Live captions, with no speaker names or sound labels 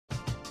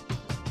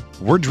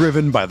We're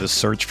driven by the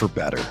search for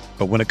better.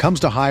 But when it comes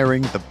to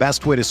hiring, the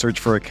best way to search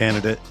for a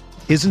candidate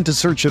isn't to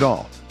search at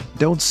all.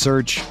 Don't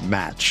search,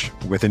 match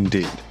with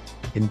Indeed.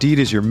 Indeed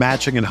is your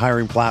matching and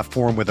hiring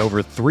platform with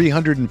over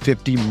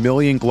 350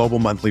 million global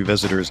monthly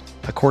visitors,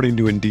 according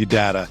to Indeed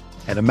data,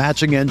 and a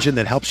matching engine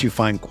that helps you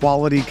find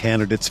quality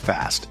candidates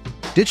fast.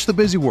 Ditch the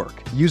busy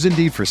work. Use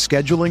Indeed for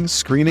scheduling,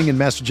 screening, and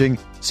messaging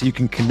so you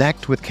can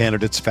connect with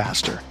candidates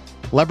faster.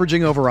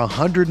 Leveraging over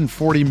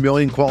 140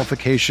 million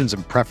qualifications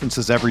and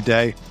preferences every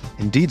day,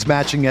 Indeed's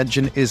matching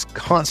engine is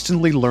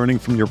constantly learning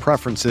from your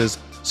preferences,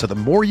 so the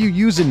more you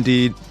use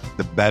Indeed,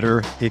 the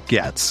better it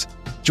gets.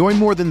 Join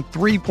more than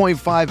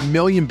 3.5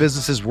 million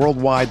businesses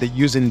worldwide that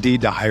use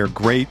Indeed to hire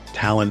great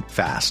talent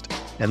fast.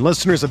 And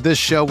listeners of this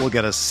show will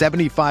get a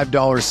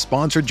 $75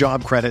 sponsored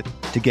job credit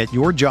to get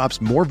your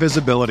jobs more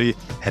visibility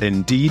at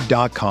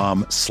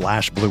Indeed.com/Blue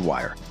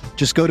Wire.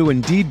 Just go to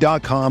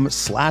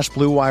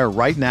Indeed.com/Blue Wire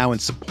right now and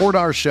support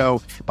our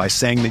show by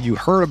saying that you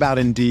heard about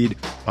Indeed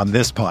on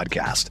this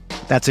podcast.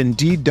 That's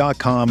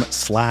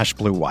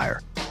Indeed.com/Blue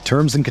Wire.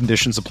 Terms and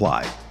conditions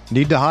apply.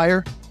 Need to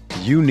hire?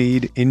 You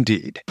need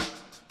Indeed.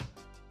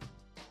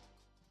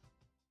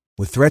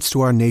 With threats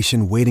to our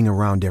nation waiting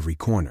around every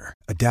corner,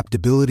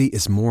 adaptability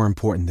is more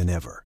important than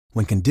ever.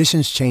 When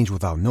conditions change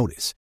without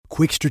notice,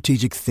 quick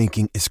strategic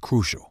thinking is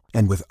crucial.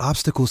 And with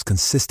obstacles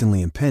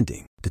consistently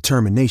impending,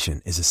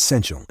 determination is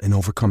essential in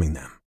overcoming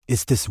them.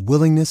 It's this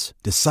willingness,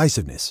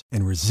 decisiveness,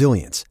 and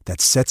resilience that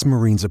sets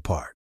Marines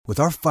apart. With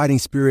our fighting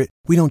spirit,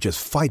 we don't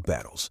just fight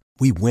battles,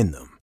 we win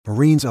them.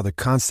 Marines are the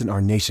constant our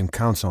nation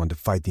counts on to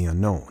fight the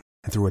unknown.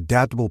 And through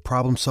adaptable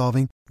problem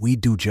solving, we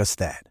do just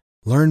that.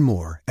 Learn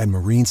more at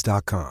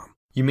marines.com.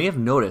 You may have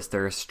noticed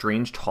there are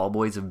strange tall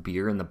boys of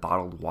beer in the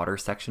bottled water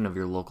section of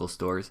your local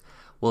stores.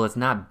 Well, it's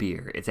not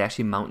beer. It's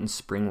actually mountain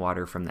spring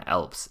water from the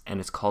Alps, and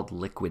it's called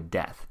Liquid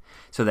Death.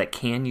 So that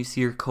can you see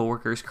your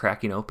coworkers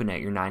cracking open at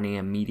your 9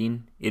 a.m.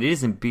 meeting? It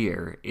isn't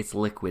beer, it's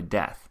Liquid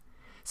Death.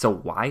 So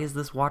why is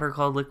this water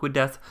called Liquid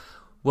Death?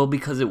 Well,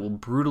 because it will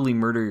brutally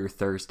murder your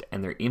thirst,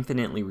 and their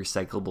infinitely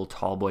recyclable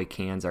tallboy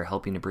cans are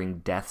helping to bring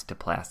death to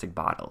plastic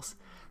bottles.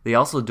 They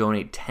also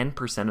donate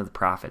 10% of the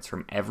profits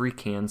from every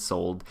can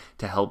sold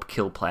to help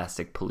kill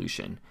plastic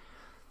pollution.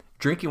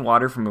 Drinking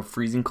water from a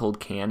freezing cold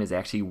can is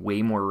actually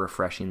way more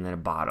refreshing than a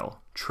bottle.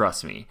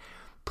 Trust me.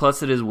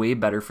 Plus, it is way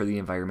better for the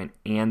environment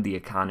and the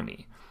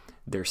economy.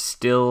 They're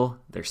still,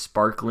 they're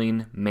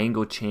sparkling,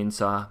 mango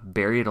chainsaw,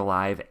 buried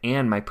alive,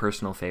 and my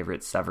personal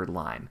favorite, severed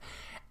lime.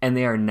 And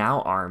they are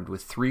now armed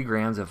with 3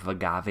 grams of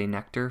agave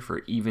nectar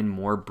for even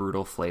more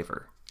brutal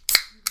flavor.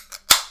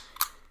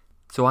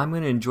 So I'm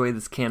going to enjoy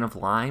this can of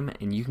lime,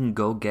 and you can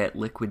go get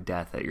Liquid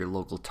Death at your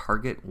local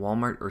Target,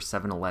 Walmart, or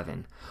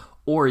 7-Eleven.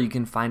 Or you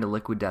can find a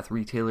Liquid Death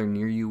retailer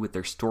near you with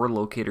their store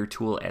locator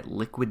tool at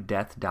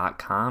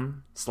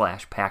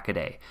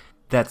liquiddeath.com/packaday.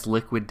 That's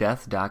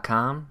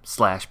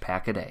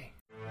liquiddeath.com/packaday.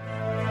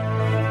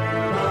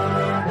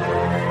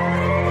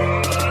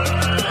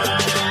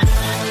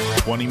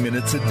 "20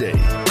 minutes a day,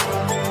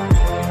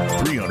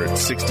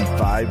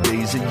 365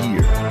 days a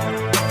year.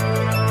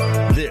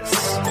 This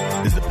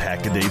is the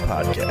Pack-A-Day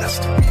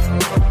Podcast.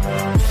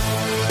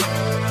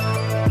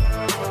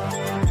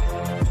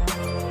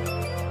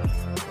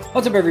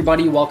 What's up,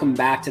 everybody? Welcome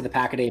back to the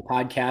Pack-A-Day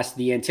Podcast,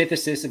 the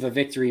antithesis of a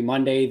victory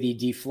Monday, the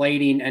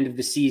deflating end of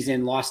the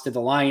season loss to the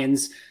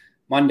Lions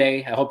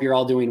Monday. I hope you're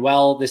all doing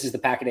well. This is the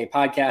Pack-A-Day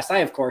Podcast. I,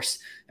 of course,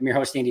 am your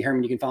host, Andy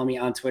Herman. You can follow me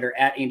on Twitter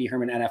at Andy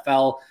Herman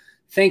NFL.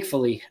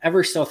 Thankfully,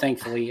 ever so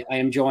thankfully, I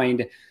am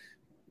joined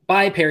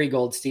by Perry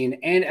Goldstein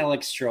and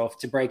Alex Strofe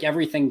to break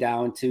everything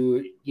down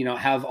to,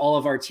 have all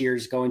of our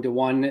tiers go into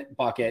one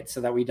bucket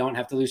so that we don't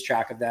have to lose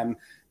track of them.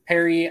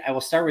 Perry, I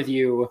will start with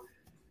you.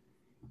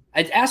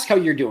 I'd ask how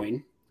you're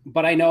doing,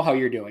 but I know how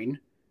you're doing.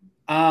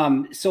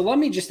 So let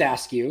me just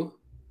ask you,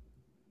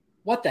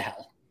 what the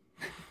hell?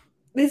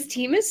 This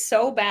team is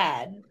so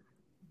bad.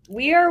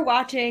 We are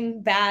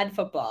watching bad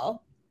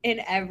football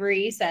in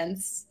every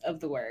sense of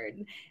the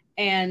word.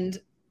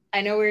 And I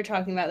know we were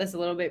talking about this a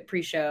little bit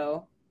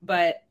pre-show,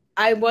 but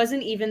I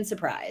wasn't even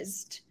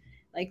surprised.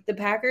 Like, the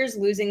Packers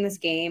losing this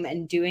game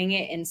and doing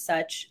it in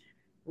such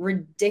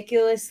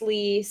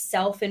ridiculously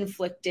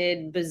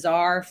self-inflicted,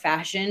 bizarre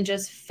fashion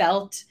just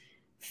felt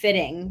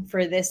fitting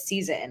for this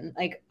season.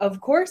 Like,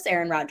 of course,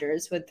 Aaron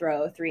Rodgers would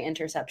throw 3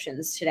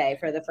 interceptions today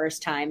for the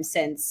first time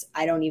since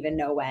I don't even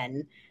know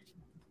when.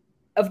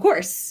 Of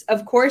course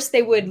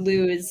they would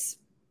lose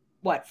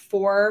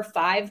 4 or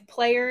 5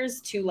 players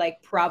to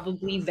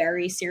probably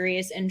very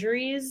serious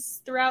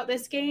injuries throughout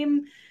this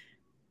game.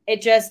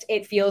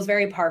 It feels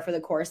very par for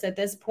the course at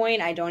this point.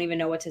 I don't even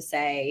know what to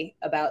say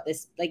about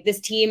this.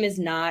 This team is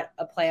not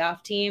a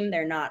playoff team.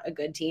 They're not a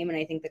good team. And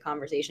I think the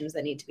conversations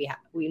that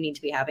we need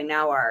to be having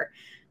now are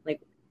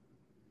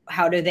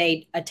how do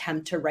they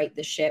attempt to right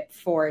the ship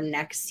for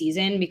next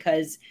season?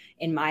 Because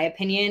in my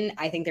opinion,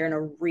 I think they're in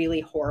a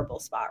really horrible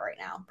spot right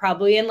now.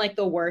 Probably in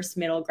the worst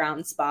middle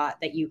ground spot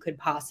that you could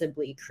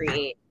possibly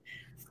create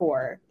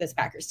for this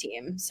Packers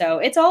team. So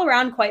it's all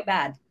around quite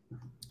bad.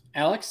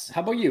 Alex,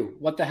 how about you?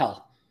 What the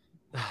hell?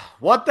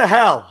 What the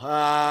hell?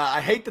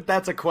 I hate that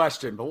that's a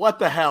question, but what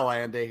the hell,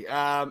 Andy?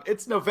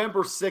 It's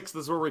November 6th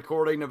as we're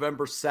recording,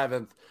 November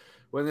 7th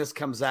when this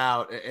comes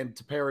out. And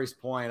to Perry's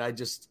point, I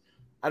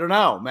don't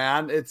know,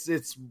 man.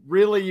 It's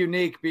really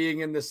unique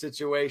being in this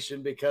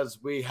situation because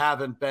we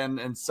haven't been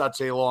in such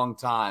a long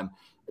time.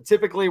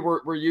 Typically,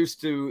 we're used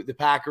to the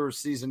Packers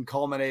season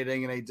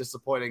culminating in a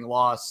disappointing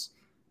loss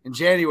in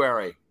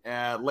January,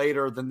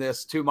 later than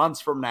this 2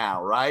 months from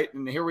now, right?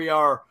 And here we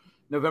are,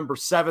 November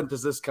 7th,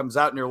 as this comes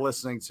out and you're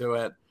listening to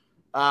it.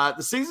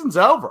 The season's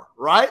over,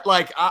 right?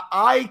 Like,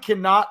 I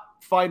cannot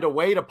find a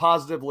way to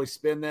positively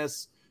spin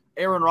this.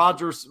 Aaron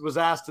Rodgers was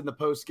asked in the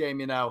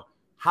postgame,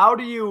 how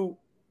do you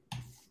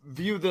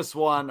view this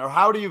one, or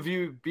how do you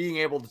view being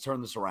able to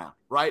turn this around,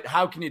 right?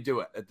 How can you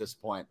do it at this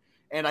point?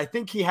 And I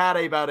think he had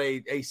about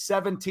a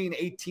 17,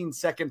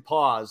 18-second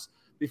pause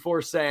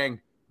before saying,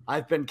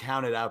 I've been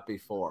counted out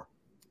before.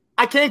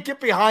 I can't get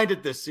behind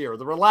it this year.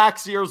 The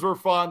relax years were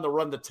fun. The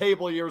run the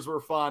table years were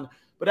fun.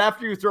 But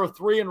after you throw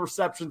 3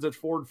 interceptions at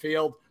Ford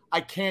Field,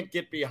 I can't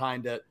get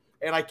behind it.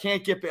 And I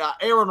can't get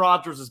Aaron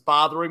Rodgers is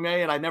bothering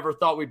me, and I never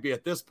thought we'd be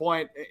at this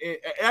point.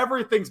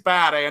 Everything's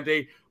bad,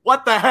 Andy.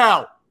 What the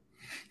hell?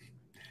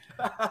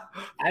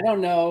 I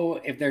don't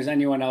know if there's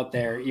anyone out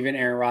there, even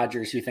Aaron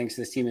Rodgers, who thinks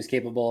this team is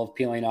capable of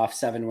peeling off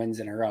 7 wins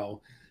in a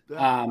row.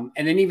 And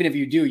then even if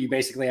you do, you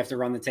basically have to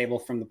run the table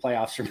from the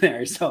playoffs from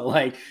there. So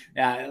I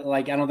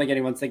don't think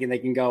anyone's thinking they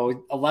can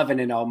go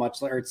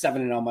 11-0 or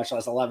 7-0, much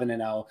less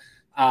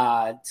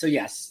 11-0. So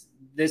yes,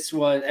 this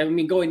was,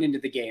 going into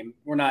the game,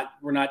 we're not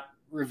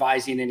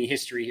revising any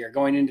history here.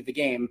 Going into the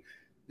game,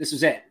 this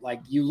was it.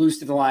 Like, you lose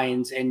to the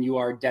Lions and you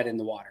are dead in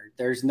the water.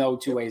 There's no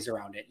two ways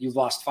around it. You've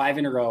lost 5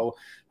 in a row.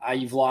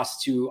 You've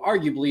lost to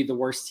arguably the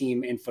worst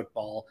team in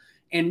football.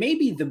 And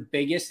maybe the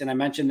biggest, and I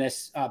mentioned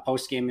this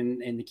post-game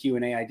in the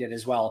Q&A I did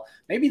as well,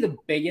 maybe the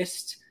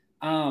biggest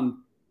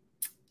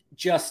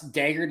just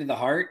dagger to the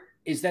heart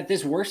is that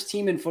this worst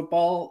team in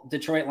football,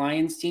 Detroit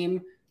Lions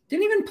team,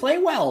 didn't even play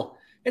well.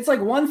 It's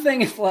like one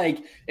thing if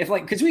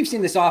because we've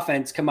seen this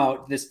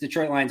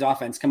Detroit Lions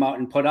offense come out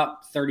and put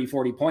up 30,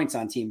 40 points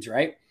on teams,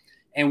 right?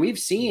 And we've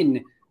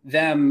seen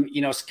them,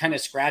 kind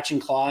of scratch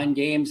and claw in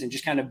games and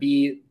just kind of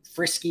be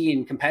frisky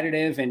and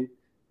competitive, and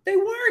they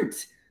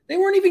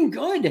weren't even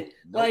good.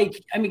 Nope.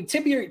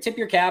 Tip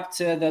your cap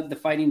to the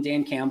Fighting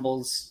Dan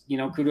Campbells.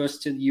 Kudos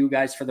to you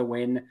guys for the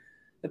win.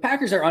 The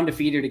Packers are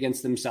undefeated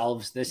against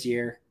themselves this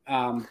year.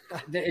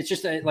 It's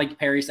just like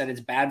Perry said,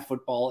 it's bad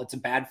football. It's a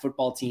bad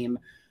football team.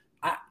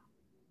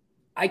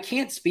 I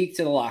can't speak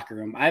to the locker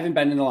room. I haven't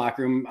been in the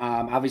locker room.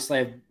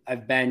 Obviously,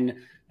 I've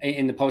been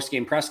in the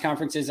post-game press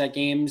conferences at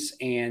games,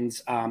 and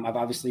I've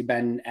obviously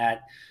been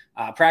at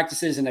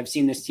practices, and I've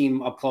seen this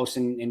team up close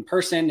in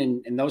person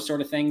and those sort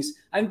of things.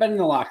 I haven't been in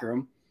the locker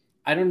room.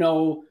 I don't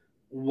know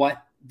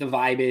what the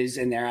vibe is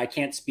in there. I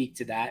can't speak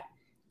to that.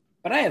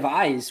 But I have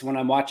eyes when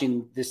I'm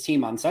watching this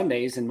team on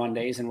Sundays and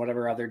Mondays and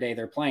whatever other day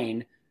they're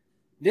playing.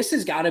 This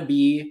has got to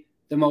be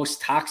the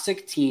most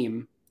toxic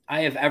team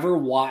I have ever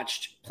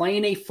watched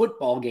playing a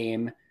football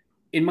game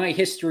in my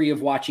history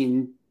of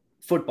watching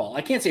football.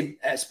 I can't say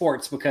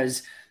sports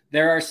because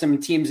there are some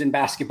teams in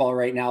basketball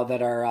right now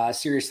that are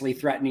seriously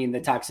threatening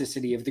the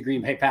toxicity of the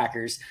Green Bay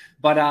Packers.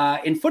 But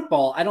in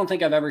football, I don't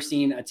think I've ever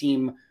seen a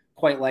team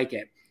quite like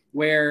it,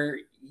 where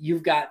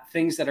you've got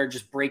things that are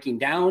just breaking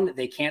down.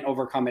 They can't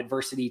overcome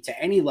adversity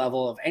to any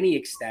level of any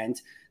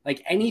extent.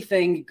 Like,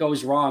 anything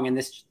goes wrong, and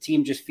this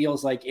team just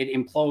feels like it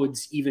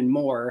implodes even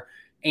more.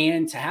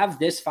 And to have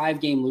this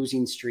 5-game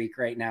losing streak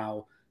right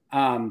now,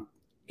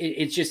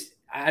 it's just,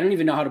 I don't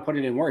even know how to put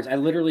it in words. I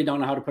literally don't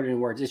know how to put it in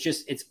words.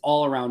 It's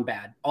all around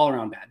bad. All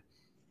around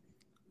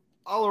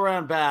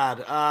bad.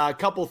 A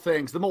couple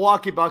things. The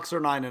Milwaukee Bucks are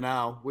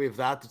 9-0. We have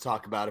that to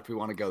talk about if we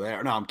want to go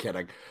there. No, I'm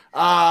kidding.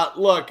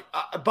 Look,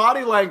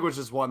 body language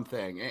is one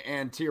thing.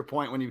 And to your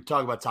point, when you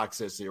talk about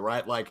toxicity,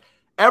 right? Like,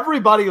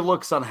 everybody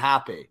looks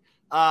unhappy.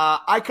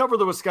 I cover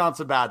the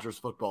Wisconsin Badgers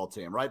football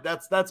team, right?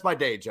 That's my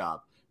day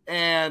job.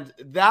 And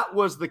that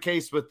was the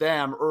case with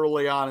them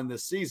early on in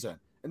this season.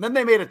 And then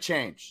they made a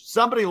change.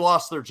 Somebody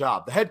lost their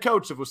job. The head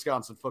coach of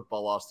Wisconsin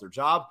football lost their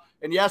job.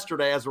 And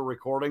yesterday, as we're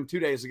recording, 2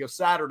 days ago,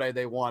 Saturday,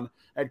 they won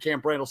at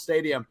Camp Randall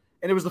Stadium.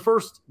 And it was the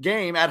first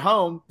game at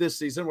home this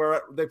season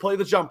where they play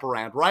the jump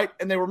around, right?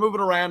 And they were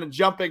moving around and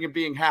jumping and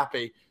being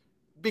happy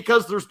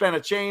because there's been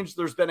a change.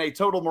 There's been a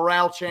total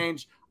morale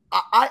change.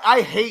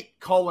 I hate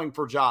calling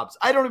for jobs.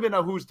 I don't even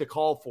know who's to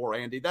call for,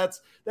 Andy.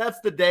 That's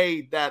the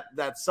day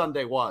that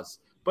Sunday was.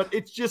 But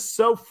it's just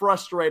so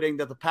frustrating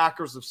that the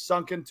Packers have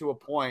sunken to a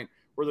point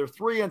where they're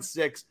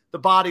 3-6, the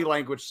body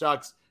language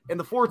sucks, and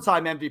the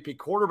 4-time MVP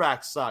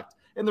quarterback sucked.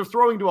 And they're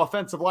throwing to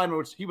offensive lineman,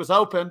 which he was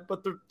open,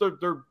 but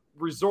they're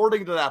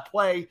resorting to that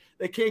play.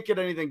 They can't get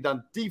anything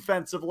done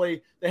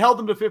defensively. They held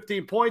them to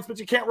 15 points, but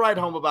you can't write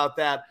home about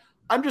that.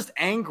 I'm just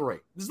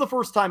angry. This is the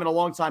first time in a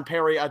long time,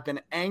 Perry, I've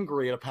been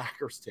angry at a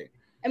Packers team.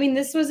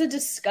 This was a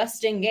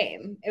disgusting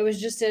game. It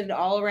was just an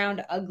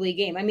all-around ugly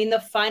game.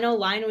 The final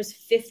line was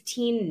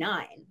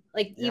 15-9.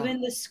 Like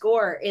even the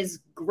score is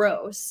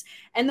gross.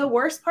 And the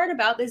worst part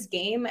about this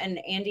game, and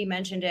Andy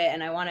mentioned it,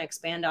 and I want to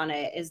expand on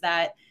it, is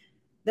that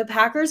the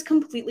Packers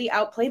completely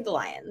outplayed the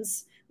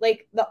Lions.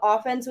 Like the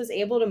offense was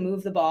able to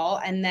move the ball,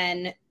 and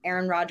then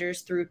Aaron Rodgers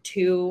threw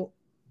 2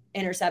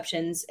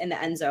 interceptions in the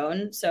end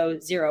zone, so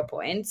 0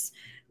 points.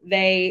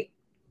 They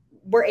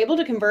were able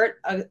to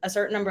convert a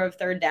certain number of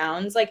third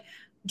downs. Like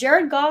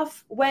Jared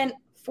Goff went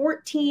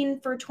 14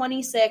 for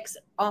 26,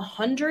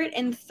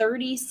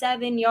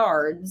 137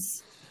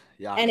 yards.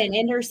 Yeah. And an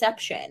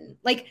interception.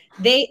 Like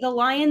the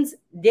Lions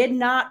did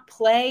not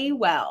play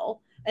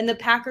well, and the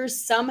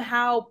Packers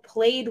somehow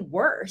played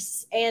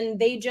worse, and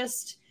they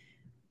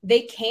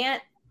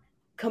can't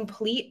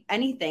complete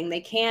anything. They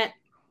can't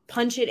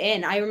punch it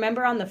in. I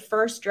remember on the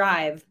first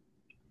drive,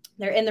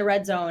 they're in the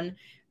red zone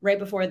right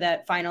before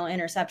that final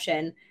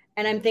interception,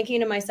 and I'm thinking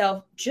to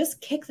myself,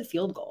 just kick the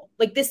field goal.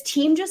 Like this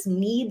team just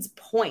needs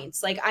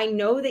points. Like I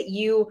know that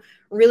you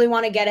really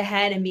want to get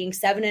ahead, and being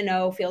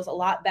 7-0 feels a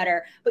lot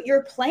better, but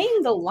you're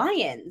playing the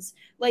Lions.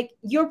 Like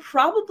you're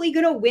probably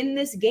going to win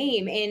this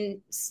game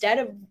instead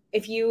of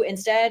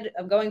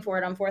going for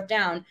it on 4th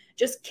down,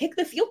 just kick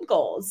the field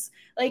goals.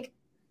 Like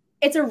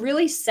it's a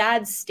really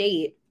sad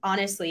state,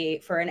 honestly,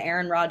 for an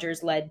Aaron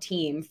Rodgers led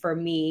team, for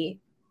me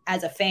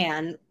as a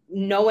fan,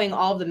 knowing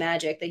all the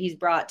magic that he's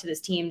brought to this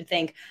team, to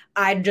think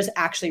I'd just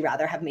actually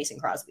rather have Mason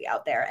Crosby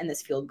out there in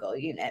this field goal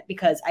unit,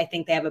 because I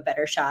think they have a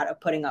better shot of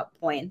putting up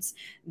points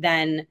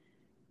than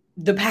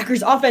the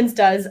Packers offense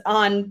does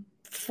on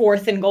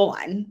 4th and goal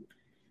line.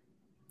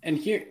 And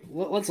here,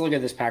 let's look at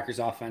this Packers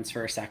offense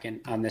for a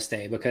second on this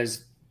day,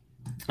 because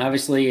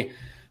obviously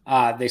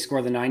they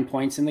scored the 9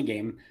 points in the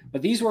game,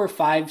 but these were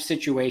 5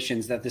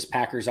 situations that this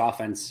Packers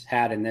offense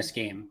had in this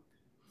game.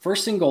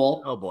 1st and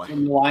goal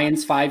from the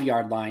Lions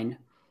 5-yard line,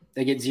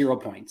 they get 0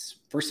 points.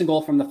 1st and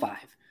goal from the 5.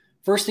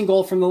 1st and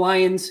goal from the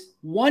Lions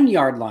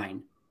 1-yard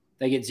line,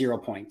 they get 0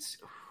 points.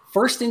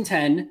 1st and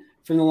 10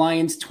 from the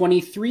Lions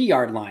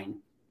 23-yard line,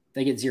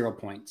 they get 0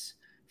 points.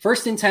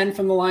 1st and 10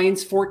 from the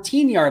Lions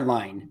 14-yard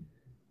line,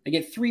 they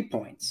get 3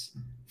 points.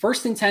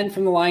 1st and 10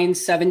 from the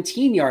Lions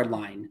 17-yard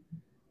line,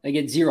 they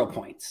get 0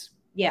 points.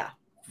 Yeah.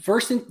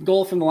 1st and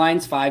goal from the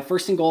Lions 5,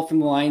 1st and goal from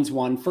the Lions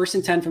 1, 1st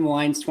and 10 from the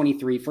Lions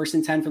 23, 1st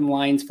and 10 from the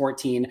Lions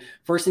 14,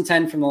 1st and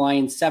 10 from the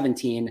Lions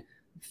 17,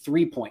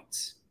 3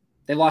 points.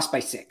 They lost by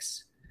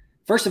 6.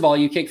 First of all,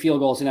 you kick field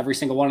goals in every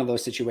single one of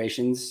those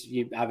situations.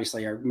 You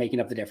obviously are making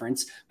up the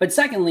difference. But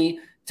secondly,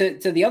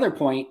 to the other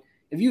point,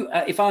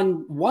 if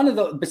on one of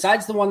the,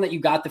 besides the one that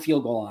you got the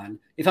field goal on,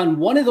 if on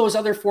one of those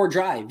other 4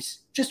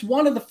 drives, just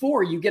one of the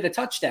 4, you get a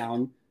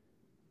touchdown,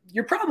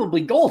 you're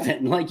probably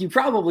golden. Like you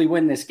probably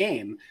win this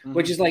game,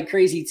 which is like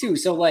crazy too.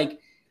 So like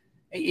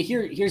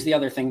here's the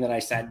other thing that I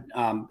said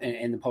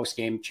in the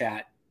post-game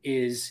chat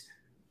is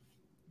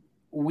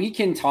we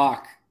can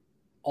talk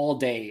all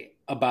day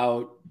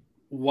about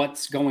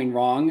what's going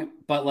wrong,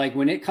 but like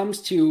when it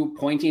comes to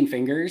pointing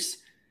fingers,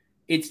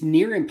 it's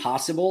near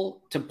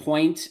impossible to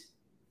point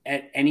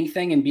at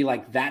anything and be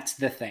like, that's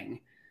the thing.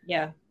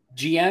 Yeah.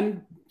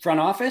 GM, front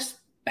office,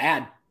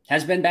 bad,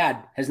 has been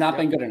bad, has not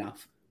been good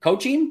enough.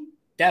 Coaching,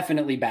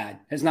 definitely bad,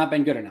 has not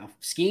been good enough.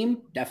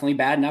 Scheme, definitely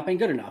bad, not been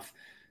good enough.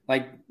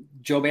 Like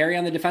Joe Barry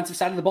on the defensive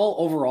side of the ball,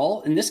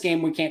 overall, in this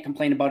game, we can't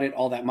complain about it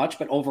all that much,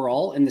 but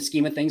overall, in the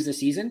scheme of things this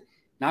season,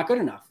 not good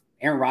enough.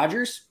 Aaron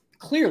Rodgers,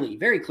 clearly,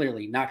 very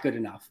clearly, not good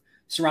enough.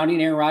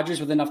 Surrounding Aaron Rodgers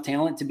with enough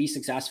talent to be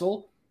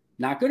successful,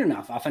 not good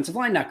enough. Offensive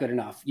line, not good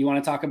enough. You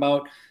want to talk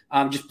about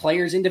just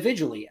players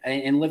individually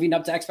and living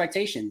up to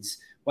expectations,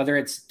 whether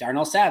it's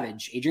Darnell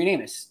Savage, Adrian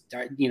Amos,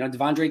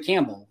 Devondre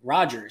Campbell,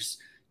 Rodgers,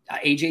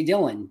 A.J.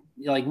 Dillon.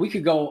 Like we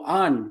could go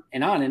on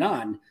and on and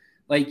on.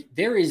 Like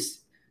there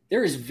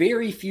are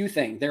very few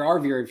things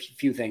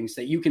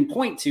that you can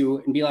point to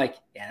and be like,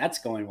 yeah, that's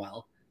going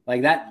well.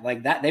 Like that,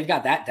 they've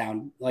got that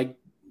down. Like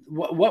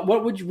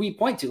what would we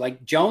point to?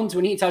 Like Jones,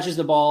 when he touches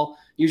the ball,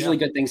 usually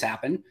good things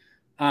happen.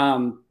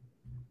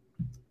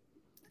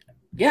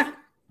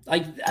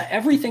 Like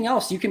everything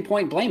else you can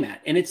point blame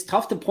at, and it's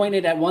tough to point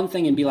it at one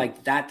thing and be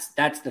like, that's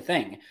the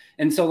thing.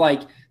 And so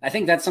like, I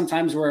think that's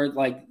sometimes where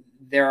like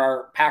there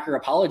are Packer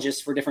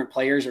apologists for different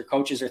players or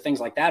coaches or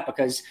things like that,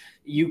 because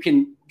you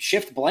can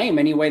shift blame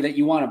any way that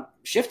you want to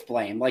shift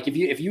blame. Like if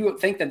you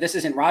think that this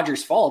isn't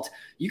Rodgers' fault,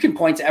 you can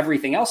point to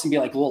everything else and be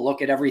like, well,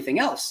 look at everything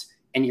else.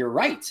 And you're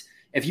right.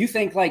 If you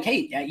think like,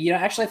 hey,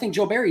 actually I think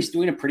Joe Barry's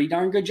doing a pretty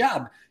darn good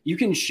job, you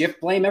can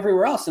shift blame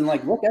everywhere else and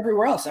like, look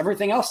everywhere else.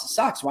 Everything else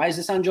sucks. Why is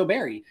this on Joe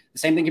Barry? The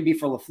same thing can be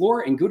for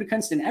LaFleur and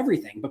Gutekunst and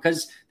everything,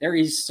 because there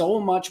is so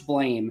much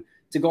blame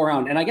to go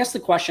around. And I guess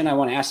the question I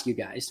want to ask you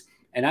guys,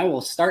 and I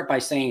will start by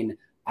saying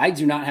I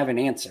do not have an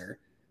answer,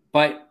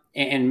 but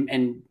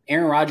and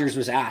Aaron Rodgers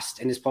was asked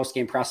in his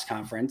post-game press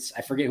conference,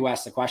 I forget who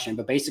asked the question,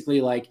 but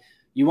basically like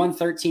you won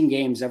 13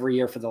 games every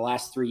year for the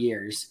last 3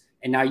 years,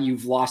 and now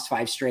you've lost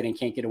 5 straight and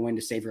can't get a win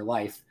to save your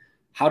life.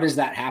 How does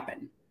that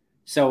happen?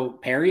 So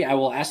Perry, I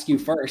will ask you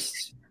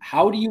first,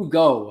 how do you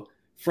go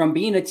from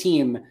being a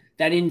team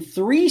that in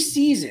 3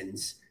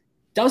 seasons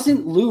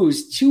doesn't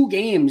lose 2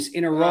 games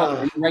in a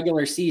row in the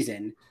regular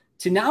season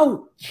to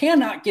now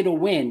cannot get a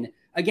win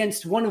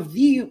against one of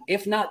the,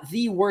 if not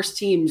the worst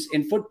teams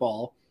in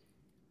football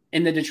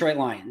in the Detroit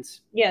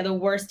Lions. Yeah, the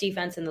worst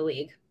defense in the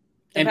league.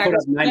 The and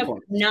Packers put up 9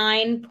 points.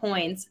 9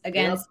 points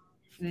against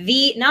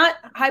the, not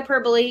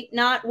hyperbole,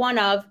 not one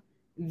of,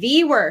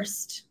 the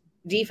worst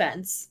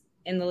defense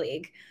in the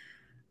league.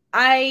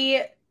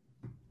 I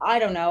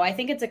don't know. I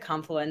think it's a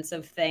confluence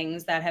of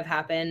things that have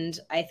happened.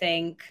 I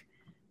think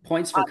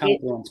points for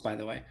confluence, by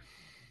the way.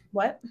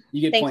 What?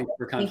 You get points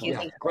for confluence.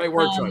 Thank you. Great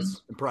word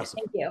choice. Impressive.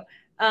 Thank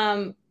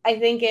you. I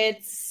think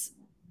it's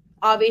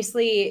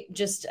obviously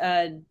just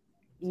a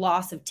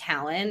loss of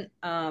talent.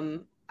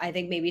 I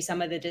think maybe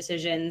some of the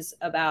decisions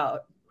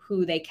about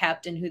who they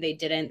kept and who they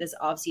didn't this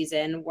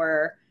offseason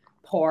were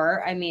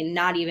poor. I mean,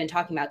 not even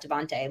talking about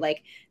Devontae.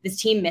 Like,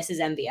 this team misses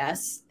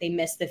MVS. They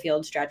miss the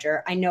field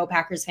stretcher. I know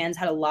Packers fans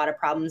had a lot of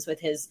problems with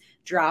his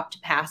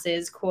dropped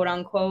passes, quote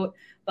unquote,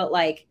 but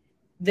like,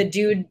 the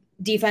dude,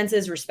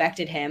 defenses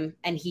respected him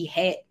and he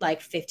hit like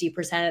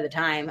 50% of the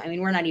time. I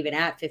mean, we're not even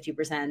at 50%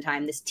 of the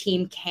time. This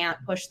team can't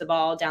push the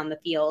ball down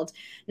the field.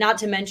 Not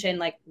to mention,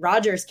 like,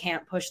 Rodgers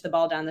can't push the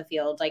ball down the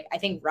field. Like, I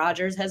think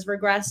Rodgers has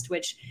regressed,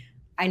 which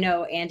I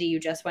know, Andy, you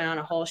just went on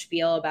a whole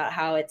spiel about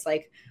how it's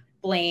like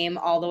blame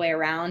all the way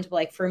around. But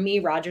like, for me,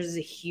 Rodgers is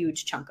a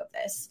huge chunk of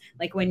this.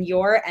 Like, when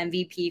your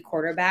MVP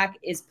quarterback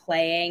is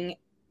playing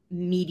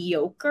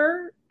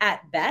mediocre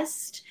at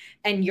best,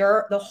 and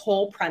the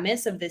whole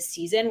premise of this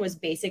season was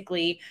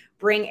basically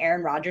bring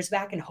Aaron Rodgers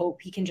back and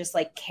hope he can just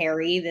like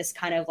carry this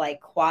kind of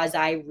like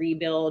quasi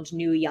rebuild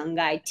new young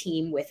guy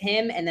team with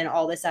him, and then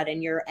all of a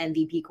sudden your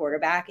MVP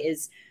quarterback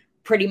is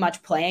pretty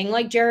much playing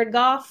like Jared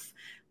Goff,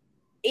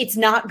 it's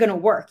not going to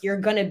work. You're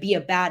going to be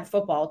a bad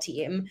football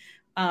team.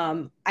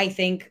 I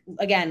think,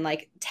 again,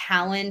 like,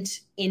 talent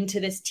into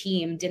this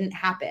team didn't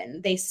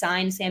happen. They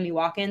signed Sammy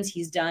Watkins.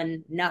 He's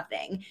done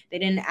nothing. They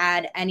didn't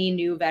add any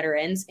new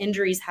veterans.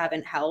 Injuries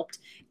haven't helped.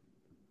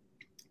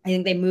 I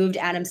think they moved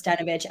Adam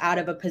Stenavich out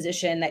of a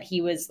position that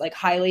he was like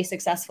highly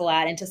successful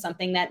at into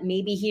something that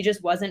maybe he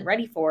just wasn't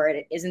ready for.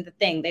 It isn't the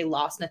thing. They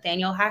lost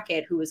Nathaniel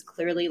Hackett, who was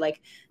clearly like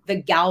the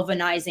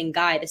galvanizing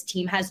guy. This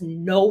team has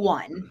no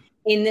one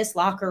in this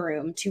locker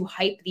room to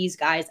hype these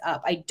guys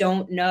up. I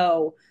don't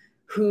know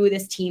who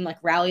this team like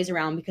rallies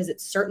around, because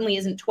it certainly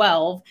isn't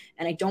 12.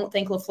 And I don't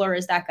think LaFleur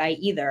is that guy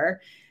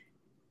either.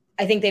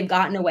 I think they've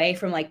gotten away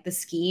from like the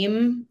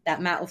scheme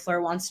that Matt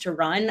LaFleur wants to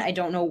run. I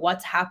don't know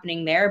what's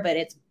happening there, but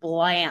it's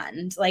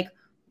bland. Like,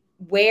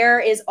 where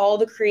is all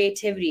the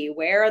creativity?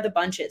 Where are the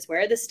bunches?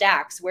 Where are the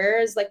stacks?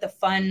 Where is like the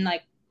fun,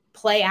 like,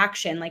 play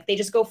action? Like, they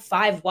just go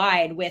 5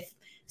 wide with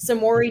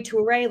Samori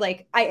Toure.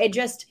 Like, I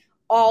just,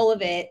 all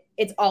of it.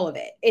 It's all of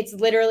it. It's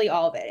literally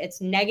all of it. It's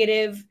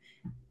negative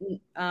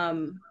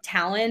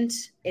talent.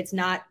 It's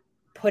not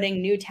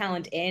putting new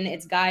talent in.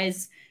 It's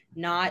guys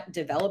not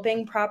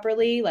developing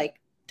properly, like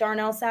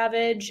Darnell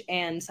Savage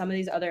and some of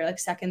these other like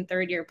second,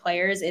 third year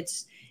players.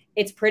 It's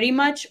pretty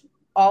much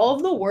all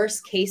of the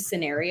worst case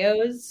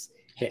scenarios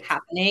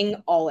happening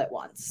all at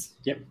once.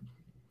 Yep.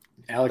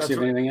 Alex, you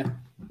have anything in?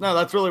 No,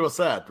 that's really well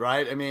said,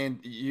 right? I mean,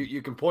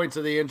 you can point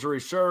to the injury,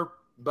 sure,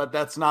 but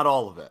that's not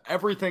all of it.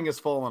 Everything is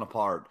falling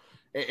apart.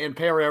 And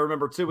Perry, I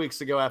remember 2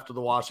 weeks ago after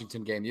the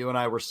Washington game, you and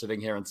I were sitting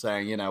here and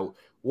saying, you know,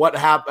 what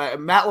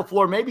happened? Matt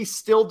LaFleur maybe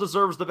still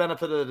deserves the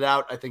benefit of the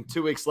doubt. I think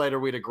 2 weeks later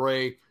we'd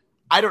agree.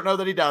 I don't know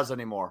that he does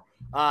anymore.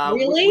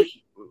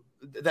 Really?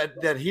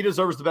 That he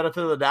deserves the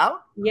benefit of the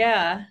doubt?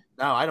 Yeah.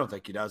 No, I don't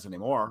think he does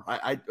anymore.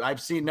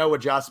 I've seen no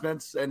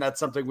adjustments, and that's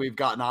something we've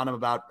gotten on him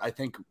about, I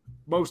think,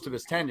 most of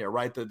his tenure,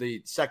 right?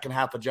 The second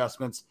half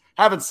adjustments.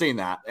 Haven't seen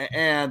that.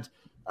 And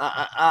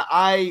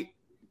I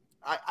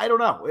don't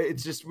know.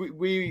 It's just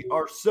we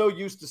are so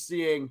used to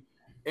seeing,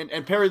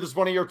 and Perry, this is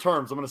one of your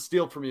terms I'm going to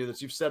steal from you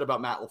that you've said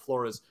about Matt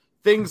LaFleur, is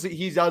things that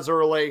he does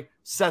early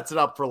sets it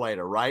up for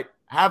later, right?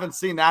 Haven't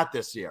seen that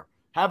this year.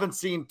 Haven't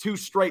seen 2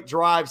 straight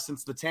drives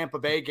since the Tampa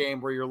Bay game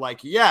where you're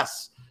like,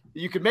 yes,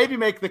 you could maybe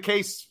make the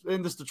case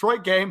in this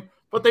Detroit game,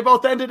 but they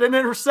both ended in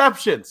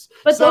interceptions.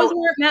 But those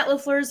weren't Matt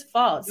LaFleur's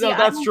fault. See, no,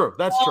 that's true.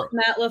 That's true.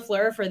 Matt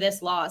LaFleur for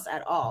this loss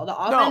at all. The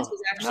offense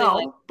was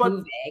actually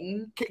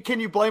moving. Can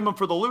you blame him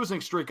for the losing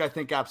streak? I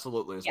think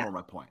absolutely is more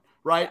my point,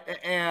 right? Yeah.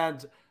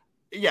 And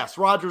yes,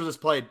 Rodgers has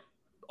played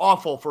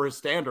awful for his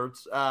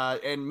standards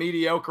and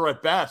mediocre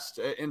at best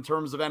in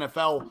terms of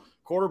NFL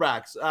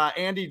quarterbacks.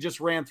 Andy just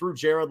ran through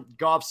Jared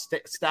Goff's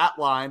stat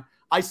line.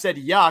 I said,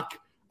 yuck.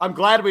 I'm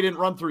glad we didn't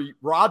run through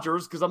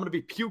Rodgers, because I'm going to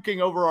be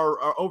puking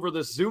over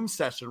this Zoom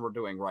session we're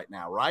doing right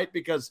now, right?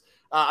 Because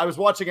I was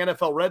watching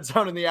NFL Red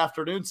Zone in the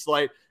afternoon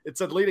slate. It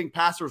said leading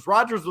passers.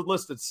 Rodgers was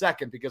listed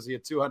second because he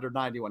had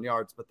 291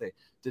 yards, but they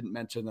didn't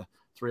mention the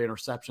 3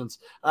 interceptions.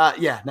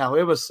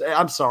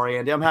 I'm sorry,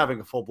 Andy. I'm having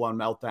a full-blown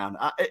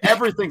meltdown.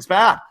 Everything's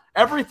bad.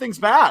 Everything's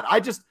bad.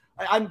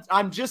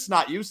 I'm just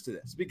not used to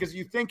this, because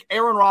you think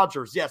Aaron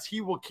Rodgers, yes,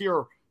 he will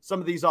cure some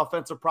of these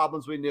offensive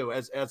problems we knew,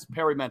 as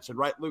Perry mentioned,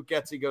 right? Luke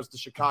Getsy goes to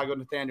Chicago,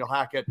 Nathaniel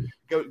Hackett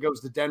goes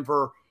to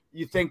Denver.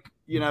 You think,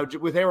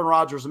 with Aaron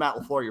Rodgers and Matt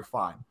LaFleur, you're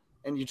fine.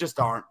 and you just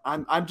aren't.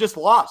 I'm just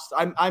lost.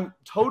 I'm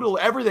total.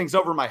 Everything's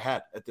over my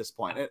head at this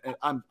point.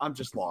 I'm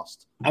just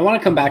lost. I want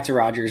to come back to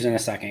Rodgers in a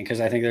second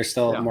because I think there's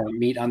still more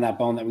meat on that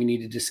bone that we need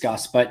to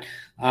discuss. But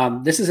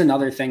this is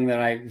another thing that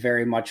I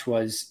very much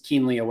was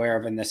keenly aware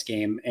of in this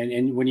game.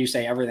 And when you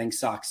say everything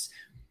sucks,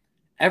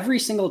 every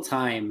single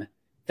time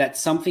that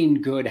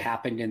something good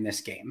happened in this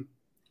game,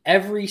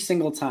 every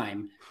single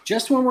time,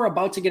 just when we're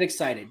about to get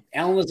excited,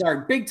 Allen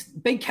Lazard,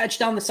 big catch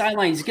down the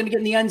sideline. He's going to get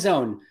in the end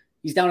zone.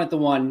 He's down at the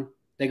 1.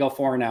 They go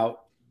 4 and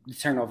out,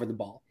 turn over the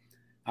ball.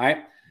 All right.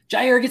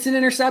 Jair gets an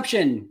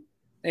interception.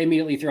 They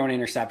immediately throw an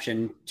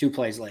interception 2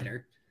 plays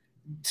later.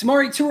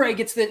 Samori Toure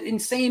gets the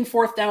insane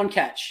 4th down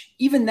catch.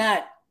 Even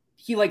that,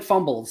 he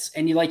fumbles,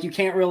 and you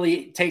can't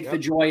really take the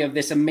joy of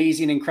this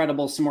amazing,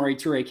 incredible Samori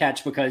Toure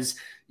catch because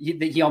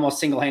he almost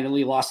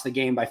single-handedly lost the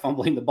game by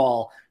fumbling the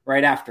ball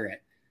right after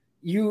it.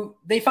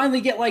 They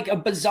finally get a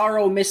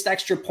bizarro missed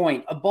extra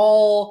point. A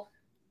ball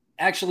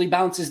actually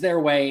bounces their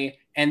way,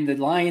 and the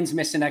Lions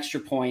miss an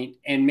extra point,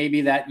 and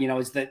maybe that,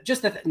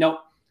 is nope.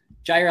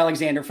 Jair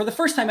Alexander, for the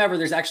first time ever,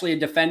 there's actually a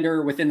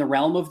defender within the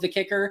realm of the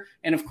kicker,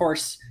 and of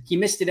course, he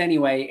missed it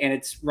anyway, and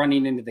it's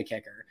running into the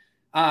kicker.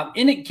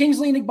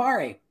 Kingsley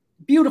Enagbare,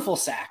 beautiful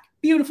sack.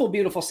 Beautiful,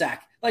 beautiful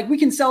sack. We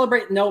can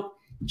celebrate. Nope.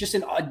 Just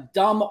a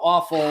dumb,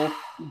 awful,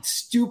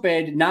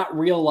 stupid, not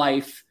real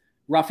life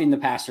roughing the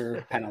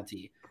passer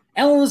penalty.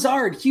 Allen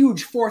Lazard,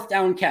 huge 4th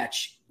down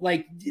catch.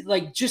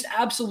 Just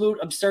absolute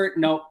absurd.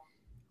 Nope.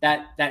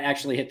 That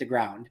actually hit the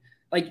ground.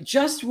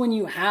 Just when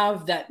you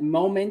have that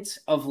moment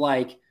of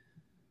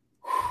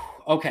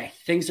okay,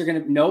 things are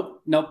going to,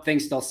 nope,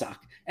 things still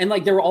suck. And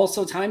there were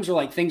also times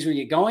where things would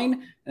get going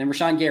and then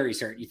Rashawn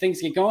Gary's hurt.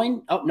 Things get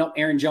going. Oh, no,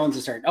 Aaron Jones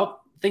is hurt. Oh,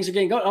 things are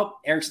getting going. Oh,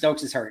 Eric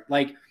Stokes is hurt.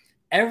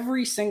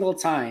 Every single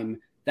time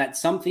that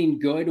something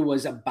good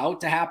was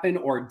about to happen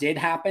or did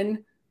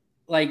happen,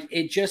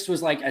 it just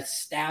was a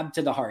stab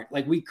to the heart.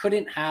 We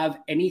couldn't have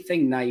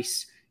anything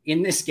nice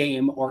in this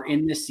game or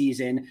in this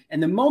season.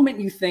 And the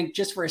moment you think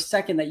just for a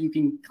second that you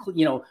can,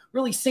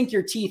 really sink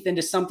your teeth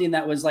into something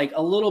that was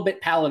a little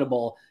bit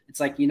palatable,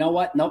 it's you know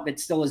what? Nope,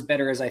 it's still as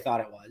bitter as I thought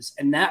it was.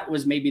 And that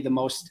was maybe the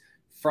most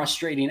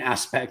frustrating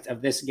aspect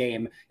of this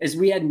game is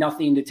we had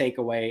nothing to take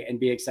away and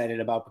be excited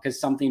about because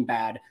something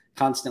bad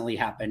constantly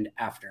happened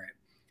after it.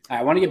 All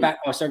right, I want to get back.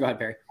 Oh, sorry, go ahead,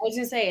 Perry. I was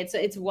going to say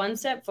it's 1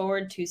 step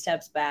forward, 2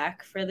 steps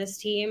back for this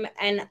team.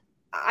 And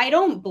I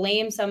don't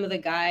blame some of the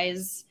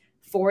guys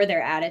for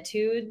their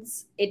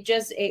attitudes.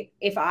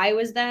 If I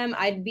was them,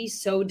 I'd be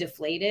so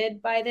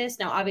deflated by this.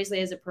 Now, obviously,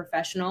 as a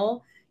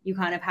professional, you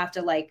kind of have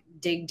to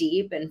dig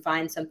deep and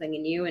find something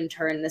in you and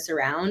turn this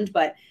around.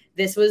 But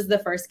this was the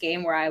first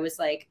game where I was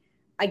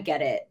I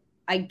get it.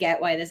 I get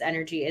why this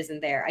energy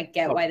isn't there. I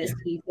get why this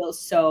team feels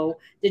so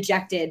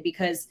dejected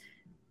because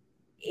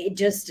it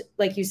just,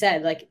 like you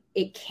said,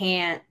 they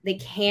can't,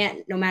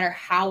 no matter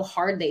how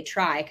hard they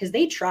try, because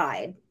they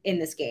tried in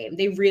this game.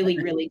 They really,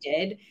 really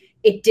did.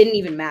 It didn't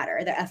even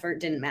matter. The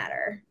effort didn't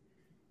matter.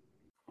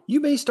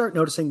 You may start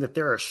noticing that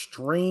there are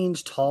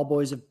strange tall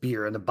boys of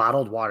beer in the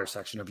bottled water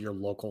section of your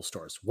local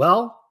stores.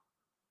 Well,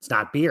 it's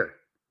not beer.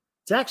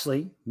 It's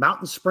actually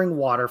mountain spring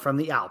water from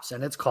the Alps,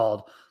 and it's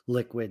called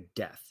Liquid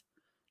Death.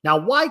 Now,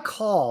 why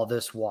call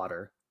this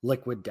water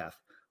Liquid Death?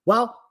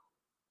 Well,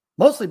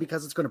 mostly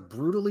because it's going to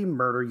brutally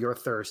murder your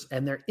thirst,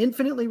 and their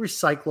infinitely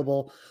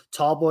recyclable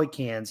tall boy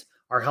cans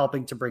are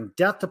helping to bring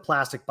death to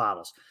plastic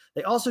bottles.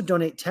 They also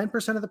donate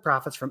 10% of the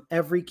profits from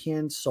every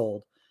can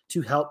sold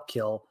to help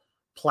kill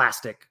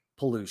plastic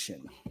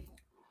pollution.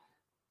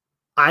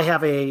 I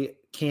have a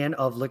can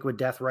of Liquid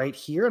Death right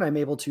here, and I'm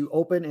able to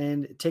open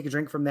and take a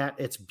drink from that.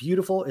 It's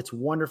beautiful. It's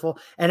wonderful.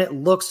 And it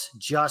looks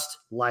just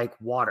like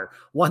water.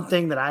 One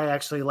thing that I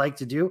actually like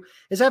to do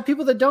is have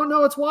people that don't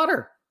know it's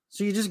water.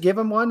 So you just give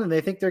them one and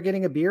they think they're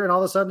getting a beer, and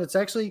all of a sudden it's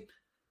actually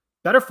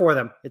better for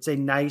them. It's a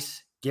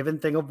nice given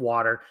thing of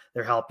water.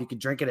 Their help. You can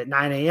drink it at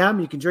 9 a.m.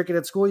 You can drink it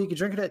at school. You can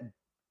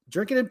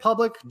drink it in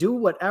public. Do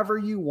whatever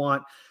you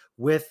want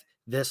with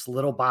this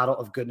little bottle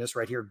of goodness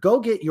right here. Go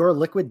get your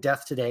Liquid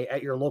Death today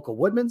at your local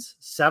Woodman's,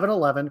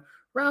 7-Eleven,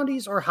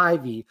 Roundy's, or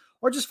Hy-Vee,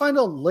 or just find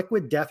a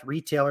Liquid Death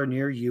retailer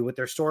near you with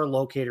their store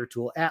locator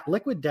tool at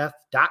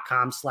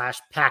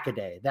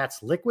liquiddeath.com/pack-a-day.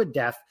 That's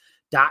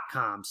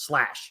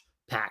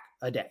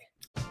liquiddeath.com/pack-a-day.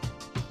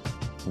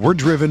 We're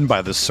driven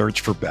by the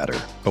search for better.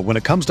 But when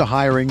it comes to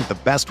hiring, the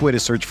best way to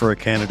search for a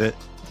candidate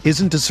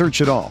isn't to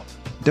search at all.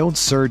 Don't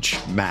search,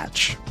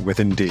 match with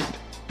Indeed.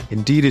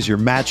 Indeed is your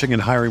matching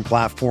and hiring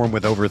platform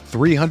with over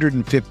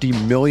 350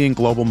 million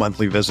global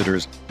monthly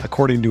visitors,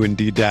 according to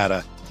Indeed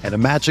data, and a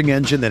matching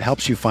engine that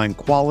helps you find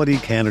quality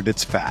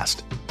candidates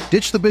fast.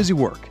 Ditch the busy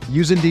work.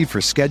 Use Indeed for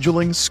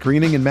scheduling,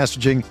 screening, and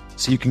messaging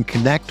so you can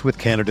connect with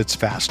candidates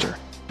faster.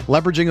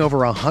 Leveraging over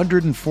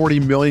 140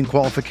 million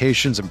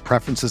qualifications and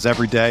preferences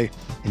every day,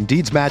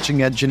 Indeed's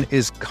matching engine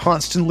is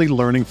constantly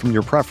learning from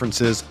your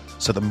preferences,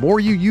 so the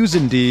more you use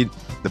Indeed,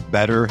 the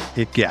better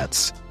it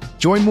gets.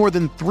 Join more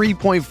than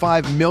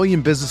 3.5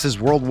 million businesses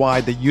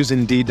worldwide that use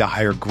Indeed to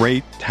hire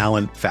great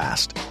talent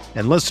fast.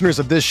 And listeners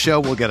of this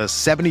show will get a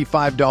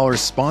 $75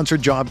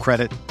 sponsored job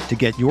credit to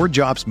get your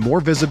jobs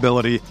more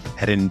visibility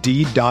at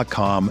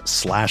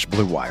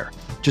Indeed.com/Blue Wire.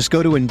 Just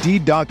go to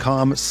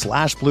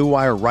Indeed.com/Blue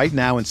Wire right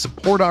now and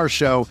support our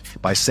show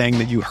by saying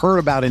that you heard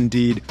about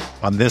Indeed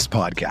on this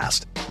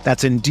podcast.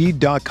 That's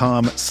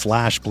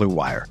Indeed.com/Blue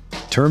Wire.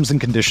 Terms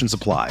and conditions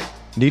apply.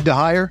 Need to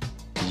hire?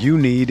 You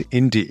need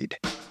Indeed.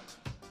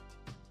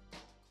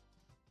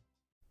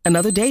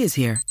 Another day is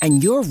here,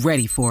 and you're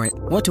ready for it.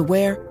 What to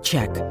wear?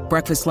 Check.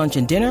 Breakfast, lunch,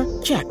 and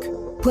dinner? Check.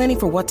 Planning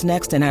for what's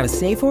next and how to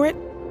save for it?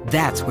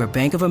 That's where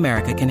Bank of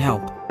America can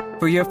help.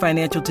 For your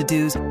financial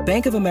to-dos,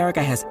 Bank of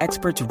America has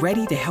experts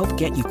ready to help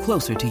get you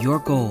closer to your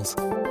goals.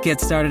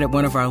 Get started at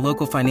one of our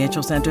local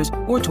financial centers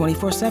or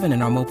 24/7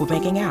 in our mobile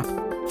banking app.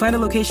 Find a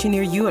location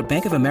near you at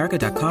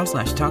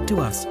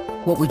bankofamerica.com/talktous.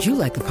 What would you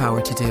like the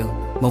power to do?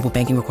 Mobile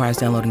banking requires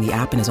downloading the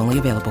app and is only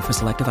available for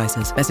select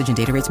devices. Message and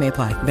data rates may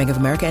apply. Bank of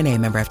America NA,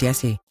 member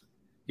FDIC.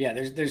 Yeah,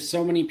 there's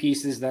so many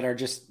pieces that are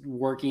just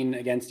working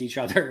against each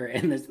other,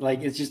 and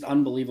it's just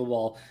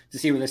unbelievable to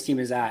see where this team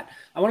is at.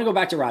 I want to go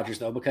back to Rodgers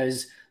though,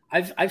 because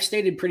I've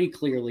stated pretty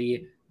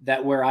clearly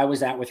that where I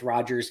was at with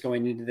Rodgers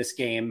going into this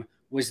game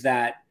was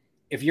that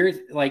if you're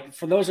like,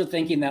 for those who are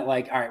thinking that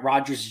like, all right,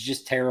 Rodgers is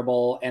just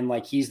terrible and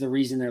like he's the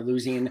reason they're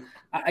losing,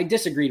 I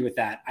disagreed with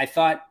that. I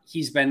thought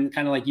he's been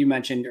kind of like you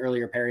mentioned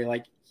earlier, Perry,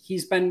 like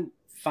he's been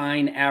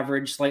fine,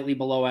 average, slightly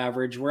below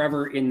average,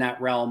 wherever in that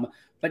realm,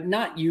 but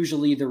not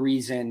usually the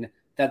reason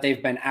that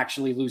they've been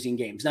actually losing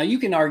games. Now you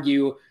can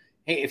argue,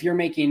 hey, if you're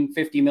making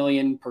 $50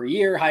 million per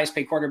year, highest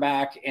paid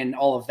quarterback and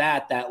all of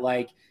that, that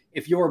like,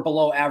 if you're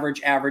below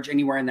average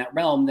anywhere in that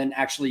realm, then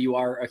actually you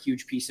are a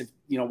huge piece of,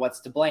 what's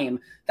to blame.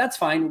 That's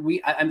fine.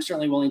 I'm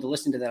certainly willing to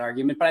listen to that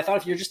argument, but I thought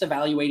if you're just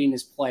evaluating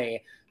his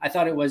play, I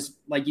thought it was,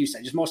 like you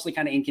said, just mostly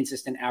kind of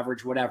inconsistent,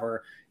 average,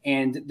 whatever.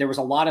 And there was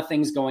a lot of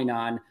things going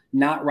on,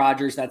 not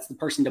Rodgers. That's the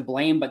person to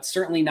blame, but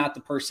certainly not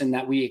the person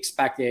that we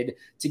expected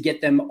to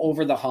get them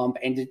over the hump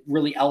and to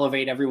really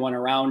elevate everyone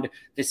around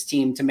this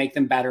team to make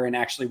them better and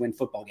actually win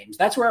football games.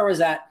 That's where I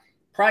was at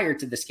prior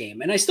to this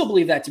game. And I still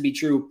believe that to be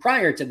true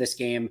prior to this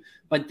game,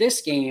 but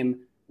this game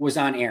was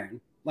on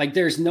Aaron. Like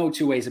there's no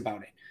two ways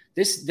about it.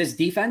 This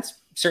defense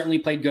certainly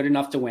played good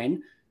enough to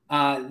win.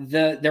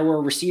 There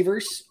were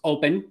receivers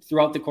open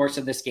throughout the course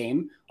of this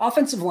game.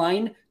 Offensive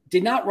line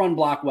did not run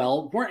block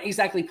well, weren't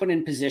exactly put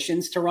in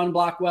positions to run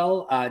block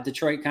well.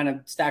 Detroit kind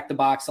of stacked the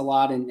box a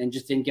lot and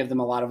just didn't give them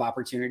a lot of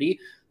opportunity.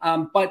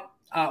 But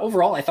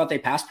overall, I thought they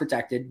pass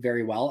protected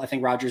very well. I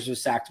think Rodgers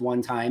was sacked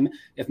one time,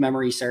 if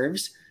memory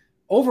serves.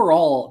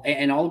 Overall,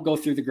 and I'll go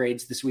through the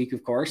grades this week,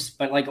 of course,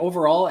 but like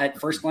overall at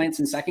first glance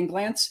and second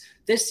glance,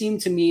 this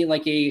seemed to me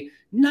like a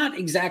not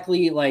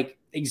exactly like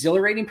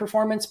exhilarating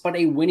performance, but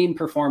a winning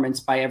performance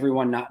by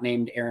everyone not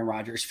named Aaron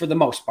Rodgers for the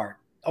most part.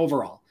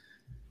 Overall,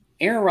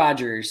 Aaron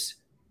Rodgers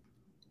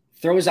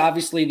throws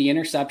obviously the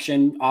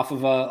interception off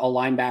of a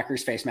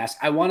linebacker's face mask.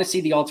 I want to see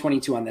the all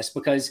 22 on this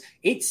because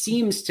it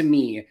seems to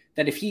me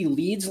that if he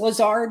leads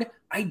Lazard,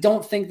 I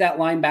don't think that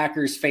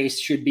linebacker's face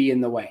should be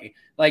in the way.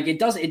 Like it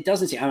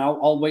doesn't seem, and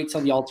I'll wait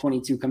till the all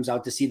 22 comes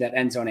out to see that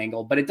end zone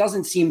angle, but it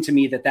doesn't seem to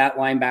me that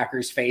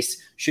linebacker's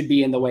face should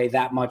be in the way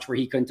that much where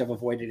he couldn't have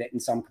avoided it in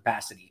some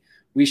capacity.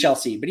 We shall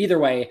see. But either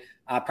way,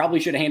 probably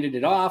should have handed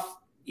it off.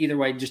 Either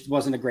way, just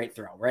wasn't a great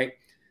throw, right?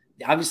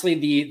 Obviously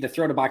the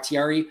throw to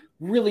Bakhtiari,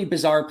 really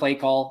bizarre play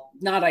call,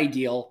 not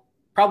ideal,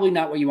 probably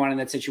not what you want in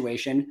that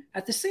situation.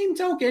 At the same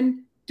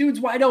token, dude's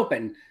wide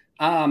open.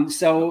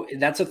 So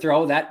that's a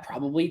throw that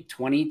probably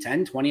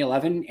 2010,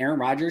 2011, Aaron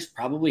Rodgers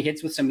probably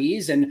hits with some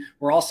ease. And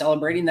we're all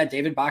celebrating that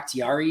David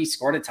Bakhtiari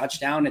scored a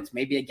touchdown. It's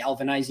maybe a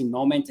galvanizing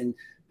moment.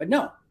 But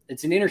no,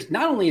 it's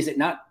not only is it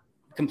not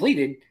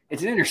completed,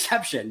 it's an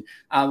interception,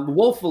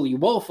 woefully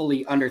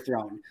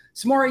underthrown.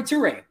 Samori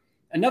Toure,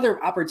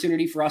 another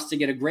opportunity for us to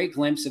get a great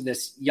glimpse of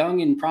this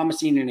young and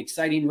promising and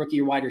exciting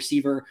rookie wide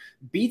receiver,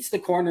 beats the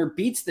corner,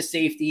 beats the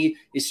safety,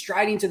 is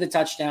striding to the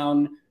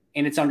touchdown,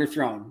 and it's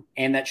underthrown.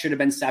 And that should have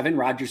been 7.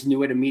 Rodgers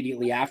knew it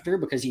immediately after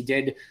because he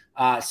did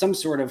some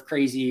sort of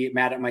crazy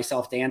mad at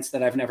myself dance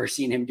that I've never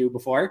seen him do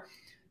before.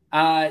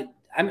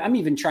 I'm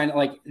even trying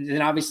to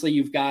then obviously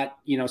you've got,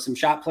 some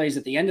shot plays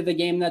at the end of the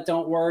game that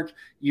don't work.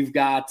 You've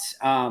got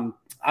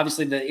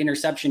obviously the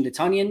interception to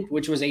Tonyan,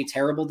 which was a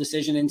terrible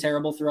decision and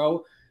terrible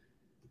throw.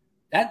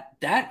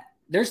 That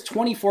there's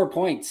 24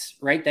 points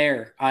right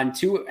there on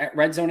 2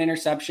 red zone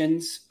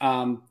interceptions,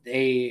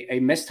 a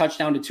missed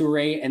touchdown to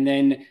Toure, and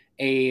then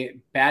a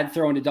bad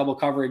throw into double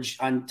coverage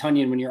on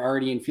Tonyan when you're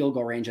already in field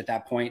goal range at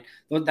that point.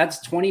 That's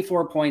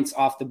 24 points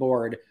off the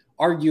board,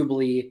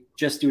 arguably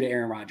just due to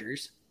Aaron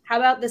Rodgers. How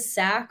about the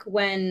sack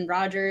when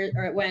Lazard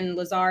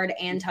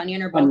and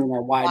Tonyan are both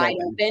wide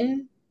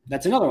open?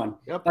 That's another one.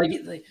 Yep.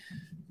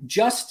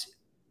 Just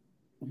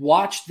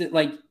watch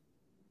look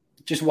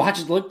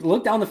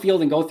down the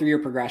field and go through your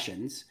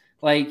progressions.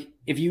 Like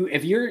if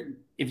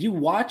you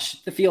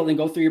watch the field and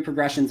go through your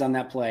progressions on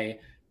that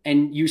play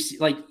and you see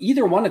like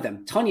either one of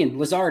them, Tonyan,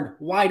 Lazard,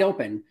 wide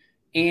open,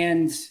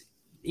 and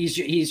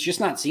he's just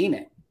not seeing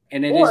it.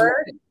 And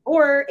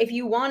Or if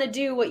you want to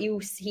do what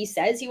he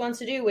says he wants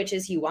to do, which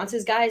is he wants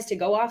his guys to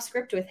go off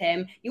script with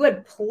him, you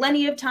had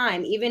plenty of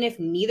time, even if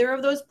neither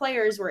of those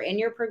players were in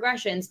your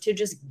progressions, to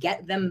just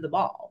get them the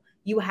ball.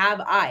 You have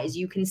eyes,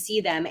 you can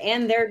see them,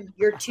 and they're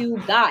your two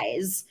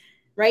guys,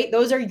 right?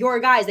 Those are your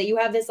guys that you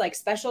have this like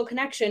special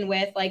connection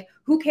with. Like,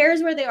 who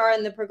cares where they are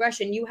in the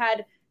progression? You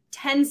had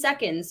 10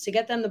 seconds to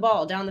get them the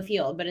ball down the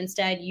field, but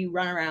instead you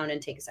run around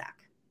and take a sack.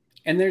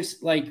 And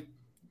there's like,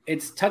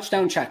 it's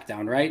touchdown, check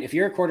down, right? If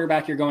you're a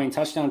quarterback, you're going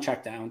touchdown,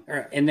 check down.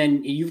 And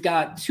then you've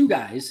got two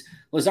guys,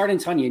 Lazard and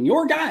Tonyan,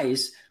 your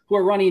guys who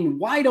are running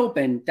wide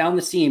open down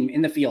the seam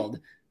in the field,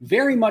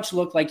 very much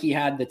look like he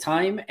had the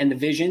time and the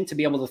vision to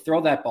be able to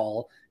throw that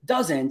ball.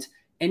 Doesn't.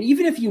 And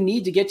even if you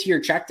need to get to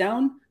your check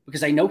down,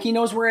 because I know he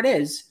knows where it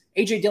is,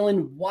 A.J.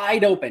 Dillon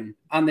wide open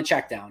on the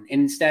check down.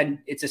 And instead,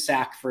 it's a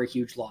sack for a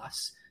huge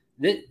loss.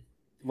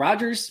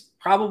 Rodgers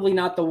probably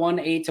not the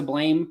 1A to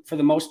blame for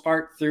the most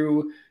part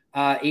through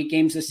 8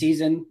 games this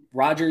season.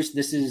 Rodgers,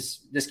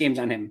 this game's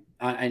on him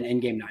in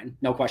game 9.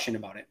 No question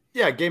about it.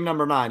 Yeah, game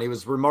number 9. He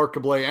was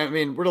remarkably,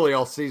 really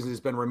all season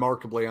he's been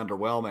remarkably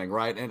underwhelming,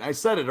 right? And I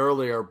said it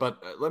earlier,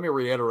 but let me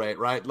reiterate,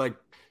 right? Like,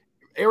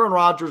 Aaron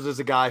Rodgers is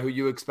a guy who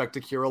you expect to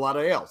cure a lot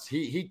of ails.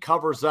 He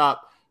covers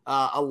up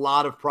a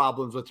lot of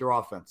problems with your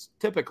offense,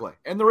 typically.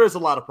 And there is a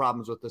lot of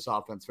problems with this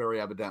offense,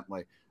 very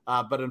evidently.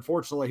 But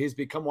unfortunately, he's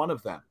become one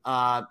of them.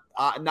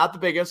 Not the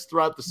biggest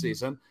throughout the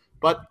season,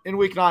 but in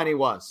week 9, he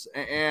was.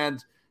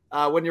 And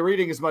when you're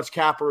reading as much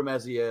cap room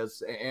as he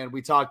is, and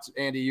we talked,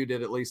 Andy, you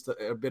did at least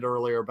a bit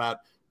earlier about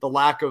the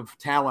lack of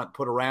talent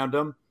put around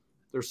him,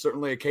 there's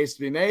certainly a case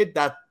to be made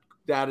that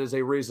is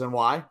a reason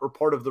why, or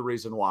part of the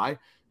reason why.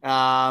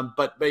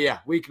 But yeah,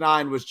 week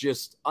 9 was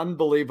just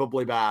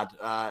unbelievably bad.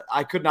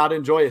 I could not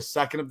enjoy a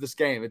second of this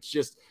game. It's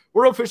just,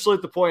 we're officially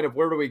at the point of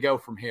where do we go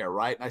from here,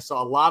 right? And I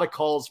saw a lot of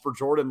calls for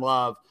Jordan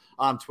Love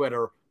on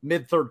Twitter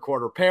mid-third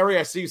quarter. Perry,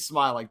 I see you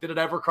smiling. Did it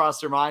ever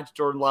cross your mind,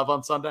 Jordan Love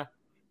on Sunday?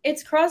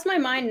 It's crossed my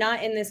mind,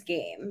 not in this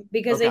game,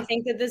 because okay. I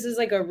think that this is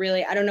like a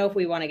really, I don't know if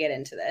we want to get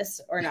into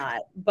this or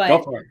not, but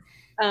go for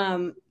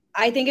it.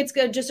 I think it's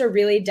good, just a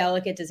really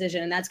delicate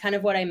decision. And that's kind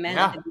of what I meant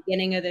at the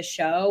beginning of the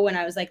show when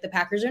I was like, the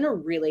Packers are in a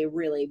really,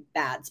 really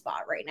bad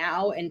spot right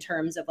now in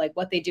terms of like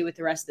what they do with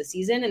the rest of the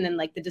season. And then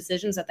like the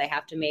decisions that they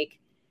have to make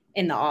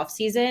in the off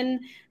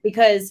season,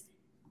 because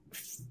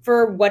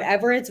for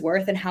whatever it's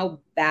worth and how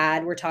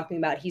bad we're talking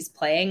about he's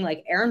playing,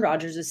 like Aaron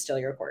Rodgers is still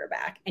your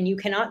quarterback, and you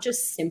cannot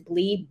just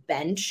simply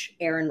bench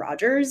Aaron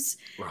Rodgers.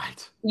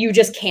 Right. You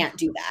just can't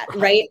do that.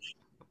 Right.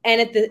 And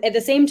at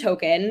the same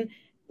token,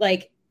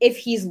 like, if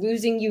he's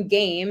losing you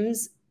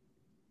games,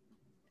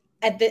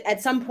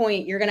 at some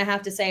point you're going to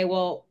have to say,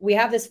 well, we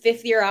have this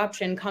 5th-year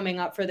option coming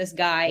up for this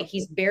guy.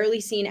 He's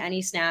barely seen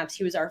any snaps.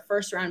 He was our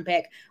first-round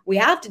pick. We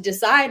have to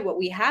decide what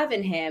we have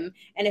in him.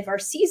 And if our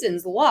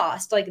season's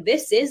lost, like,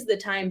 this is the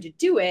time to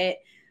do it.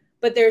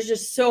 But there's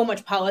just so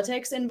much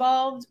politics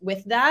involved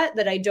with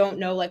that I don't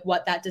know, like,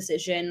 what that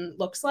decision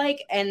looks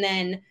like. And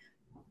then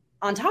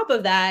on top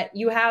of that,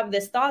 you have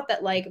this thought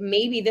that like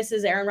maybe this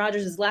is Aaron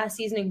Rodgers' last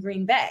season in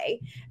Green Bay.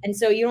 And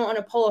so you don't want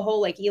to pull a whole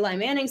like Eli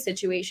Manning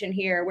situation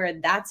here where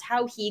that's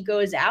how he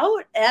goes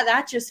out.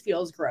 That just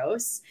feels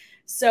gross.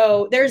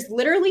 So there's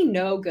literally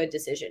no good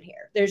decision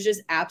here. There's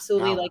just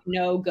absolutely like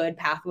no good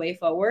pathway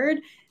forward.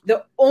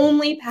 The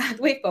only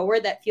pathway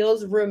forward that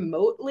feels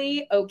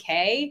remotely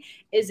okay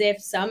is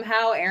if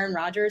somehow Aaron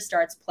Rodgers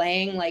starts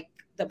playing like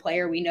the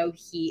player we know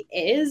he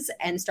is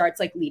and starts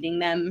like leading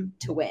them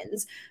to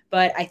wins.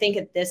 But I think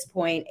at this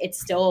point, it's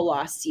still a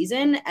lost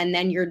season. And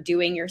then you're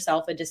doing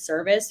yourself a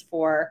disservice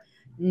for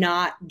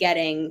not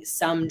getting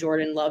some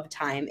Jordan Love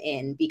time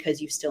in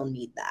because you still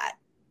need that.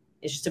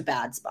 It's just a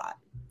bad spot.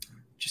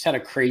 Just had a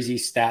crazy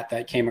stat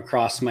that came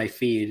across my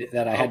feed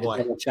that I had to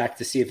double check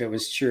to see if it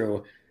was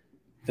true.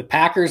 The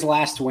Packers'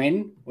 last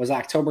win was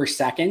October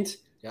 2nd.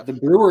 Yep. The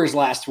Brewers'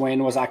 last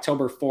win was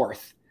October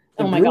 4th.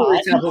 The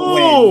Brewers have a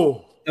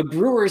win. The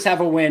Brewers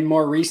have a win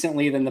more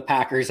recently than the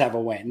Packers have a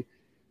win.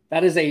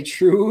 That is a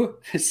true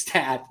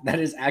stat that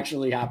has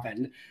actually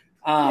happened.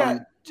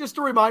 Just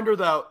a reminder,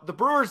 though, the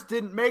Brewers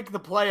didn't make the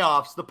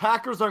playoffs. The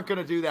Packers aren't going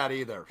to do that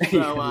either.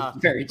 So,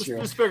 very true.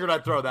 Just figured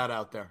I'd throw that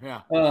out there.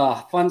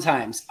 Yeah. Fun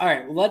times. All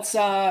right. Let's.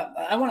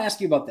 I want to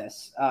ask you about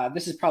this.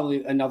 This is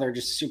probably another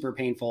just super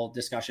painful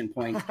discussion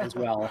point as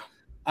well.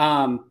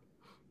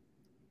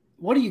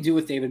 What do you do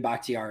with David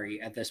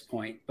Bakhtiari at this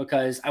point?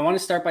 Because I want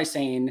to start by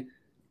saying,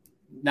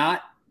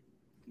 not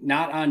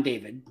on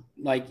David.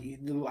 Like,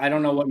 I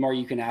don't know what more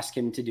you can ask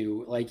him to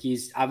do. Like,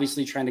 he's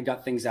obviously trying to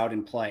gut things out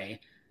and play,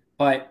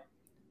 but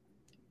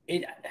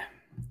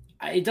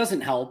it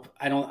doesn't help.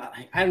 I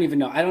don't even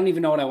know. I don't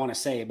even know what I want to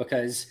say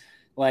because,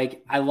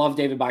 like, I love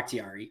David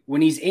Bakhtiari.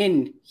 When he's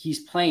in, he's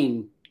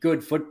playing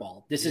good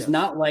football. This is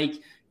not like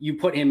you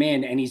put him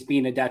in and he's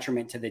being a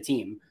detriment to the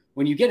team.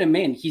 When you get him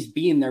in, he's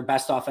being their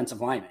best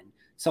offensive lineman.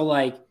 So,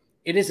 like,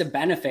 it is a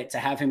benefit to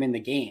have him in the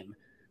game.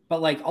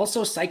 But, like,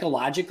 also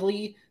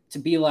psychologically to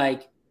be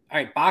like, all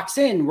right, box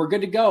in, we're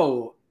good to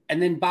go.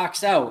 And then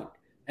box out.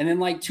 And then,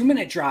 like,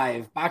 2-minute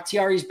drive,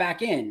 Bakhtiari's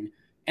back in.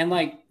 And,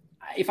 like,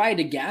 if I had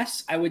to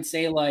guess, I would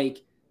say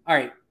like, all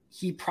right,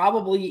 he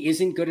probably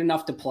isn't good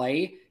enough to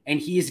play, and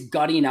he's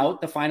gutting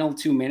out the final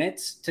 2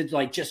 minutes to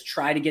like just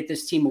try to get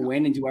this team a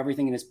win and do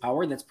everything in his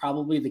power. That's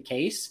probably the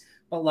case.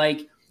 But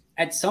like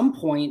at some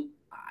point,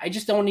 I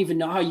just don't even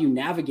know how you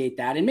navigate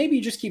that. And maybe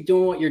you just keep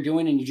doing what you're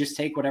doing and you just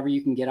take whatever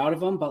you can get out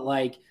of him. But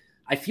like,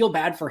 I feel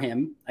bad for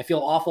him. I feel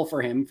awful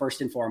for him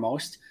first and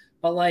foremost.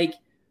 But like,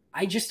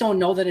 I just don't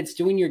know that it's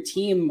doing your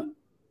team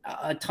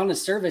a ton of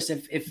service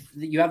if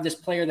you have this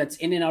player that's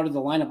in and out of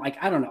the lineup. Like,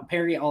 I don't know,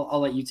 Perry, I'll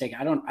let you take it.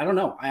 I don't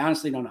know. I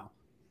honestly don't know.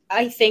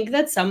 I think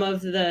that some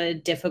of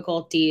the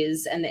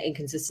difficulties and the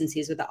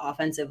inconsistencies with the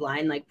offensive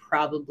line like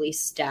probably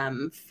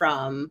stem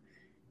from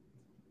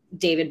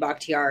David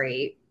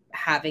Bakhtiari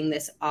having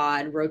this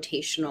odd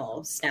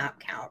rotational snap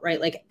count, right?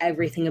 Like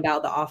everything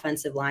about the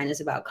offensive line is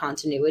about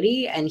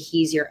continuity, and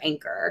he's your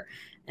anchor.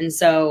 And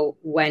so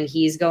when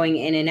he's going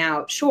in and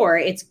out, sure,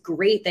 it's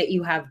great that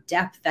you have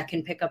depth that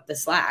can pick up the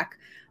slack,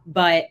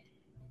 but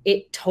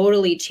it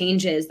totally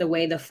changes the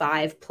way the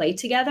five play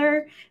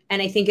together.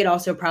 And I think it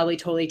also probably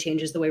totally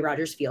changes the way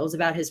Rodgers feels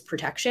about his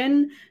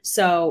protection.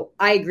 So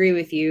I agree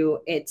with you.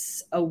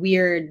 It's a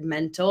weird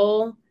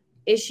mental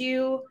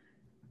issue.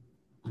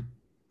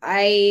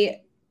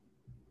 I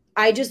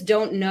just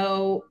don't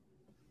know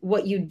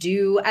what you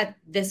do at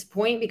this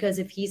point, because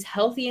if he's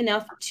healthy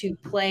enough to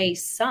play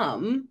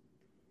some,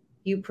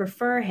 you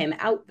prefer him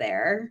out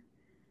there.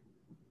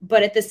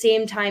 But at the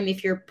same time,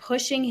 if you're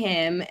pushing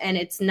him and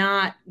it's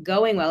not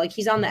going well, like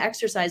he's on the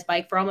exercise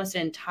bike for almost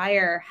an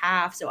entire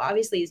half, so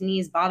obviously his knee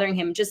is bothering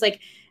him. Just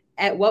like,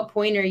 at what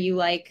point are you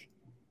like,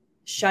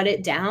 shut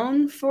it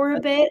down for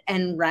a bit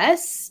and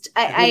rest?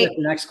 I that's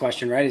the next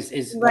question, right?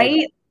 Is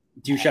right? Like,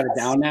 do you shut it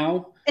down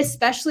now?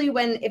 Especially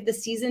if the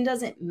season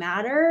doesn't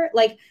matter,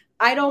 like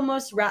I'd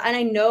almost, and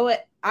I know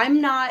it,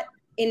 I'm not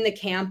in the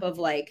camp of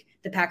like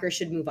the Packers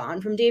should move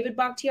on from David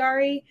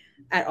Bakhtiari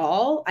at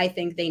all. I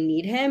think they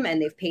need him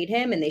and they've paid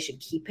him and they should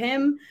keep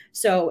him.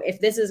 So if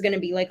this is going to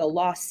be like a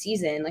lost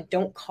season, like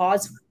don't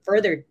cause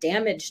further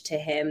damage to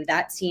him.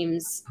 That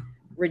seems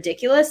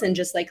ridiculous. And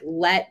just like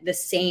let the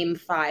same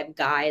five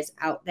guys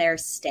out there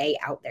stay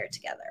out there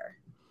together.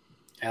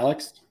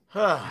 Alex?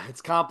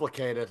 It's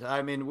complicated.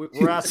 I mean,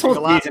 we're asking a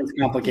lot.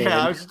 Complicated.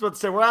 Yeah, I was just about to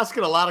say, we're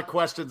asking a lot of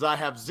questions I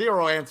have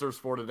zero answers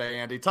for today,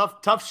 Andy.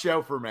 Tough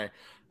show for me.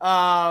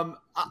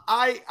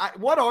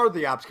 What are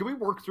the options? Can we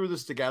work through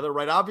this together?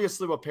 Right.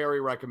 Obviously, what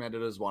Perry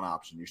recommended is one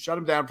option. You shut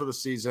him down for the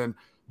season,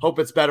 hope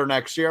it's better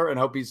next year, and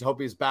hope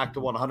he's back to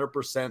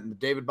 100% and the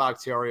David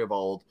Bakhtiari of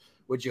old,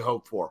 which you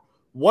hope for.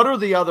 What are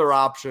the other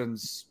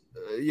options?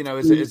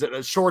 Is it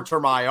a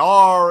short-term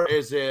IR?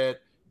 Is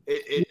it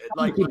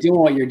like keep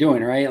doing what you're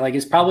doing, right? Like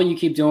it's probably you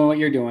keep doing what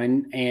you're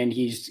doing, and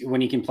when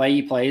he can play,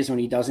 he plays. When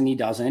he doesn't, he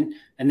doesn't.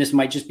 And this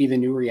might just be the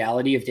new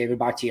reality of David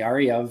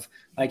Bakhtiari of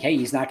like, hey,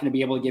 he's not going to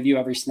be able to give you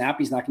every snap.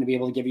 He's not going to be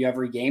able to give you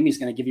every game. He's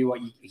going to give you what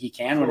he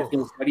can. When it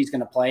feels good, he's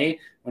going to play.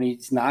 When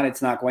he's not,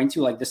 it's not going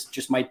to. Like this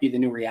just might be the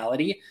new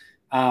reality.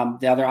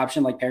 The other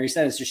option, like Perry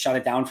said, is just shut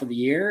it down for the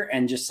year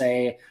and just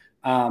say,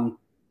 hey,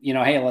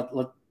 let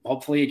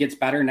hopefully it gets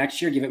better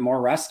next year. Give it more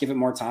rest, give it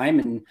more time,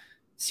 and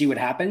see what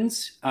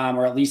happens,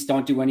 or at least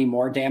don't do any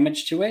more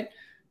damage to it.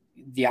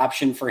 The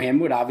option for him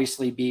would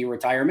obviously be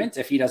retirement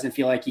if he doesn't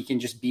feel like he can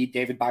just beat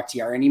David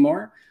Bakhtiari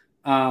anymore.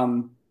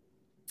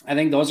 I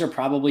think those are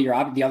probably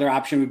the other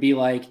option would be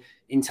like,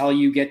 until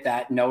you get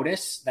that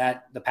notice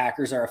that the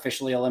Packers are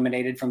officially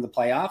eliminated from the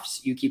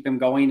playoffs, you keep him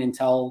going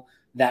until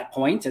that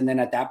point. And then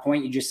at that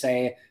point, you just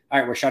say, all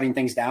right, we're shutting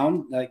things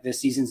down. Like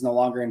this season's no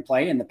longer in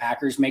play. And the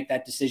Packers make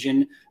that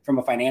decision from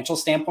a financial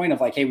standpoint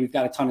of like, hey, we've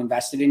got a ton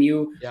invested in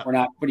you. Yeah. We're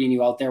not putting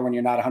you out there when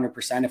you're not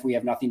 100% if we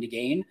have nothing to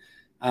gain.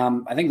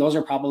 I think those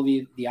are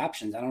probably the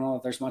options. I don't know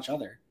if there's much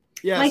other.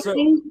 Yeah.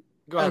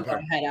 Go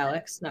ahead,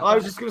 Alex. I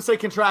was just going to say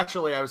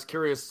contractually, I was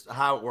curious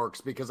how it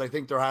works because I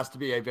think there has to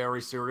be a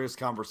very serious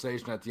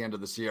conversation at the end of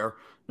this year,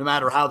 no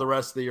matter how the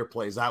rest of the year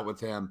plays out with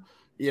him.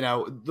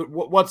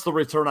 What's the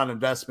return on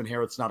investment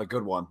here? It's not a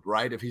good one,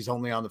 right? If he's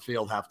only on the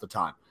field half the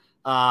time.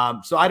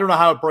 So I don't know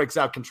how it breaks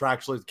out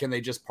contractually. Can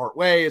they just part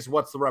ways?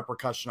 What's the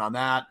repercussion on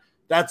that?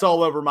 That's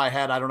all over my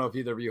head. I don't know if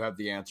either of you have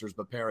the answers,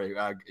 but Perry,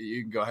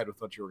 you can go ahead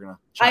with what you were going to.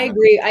 I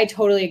agree. I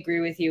totally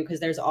agree with you because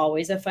there's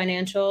always a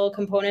financial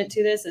component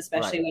to this,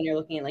 especially when you're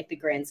looking at like the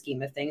grand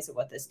scheme of things of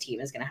what this team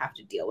is going to have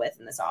to deal with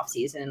in this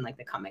offseason and like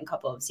the coming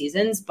couple of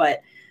seasons.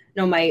 But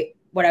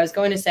what I was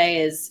going to say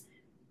is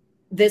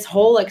this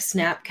whole like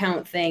snap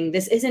count thing,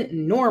 this isn't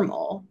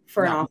normal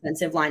for an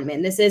offensive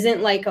lineman. This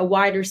isn't like a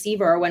wide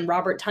receiver or when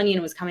Robert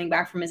Tonyan was coming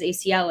back from his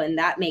ACL, and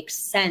that makes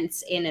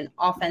sense in an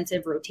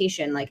offensive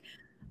rotation. Like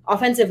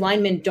offensive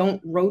linemen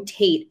don't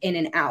rotate in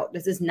and out.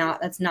 That's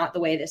not the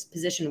way this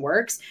position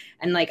works.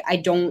 And like, I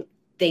don't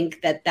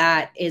think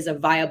that is a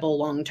viable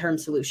long-term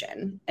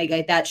solution.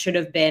 Like that should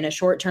have been a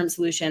short-term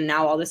solution.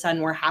 Now all of a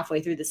sudden we're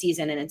halfway through the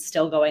season and it's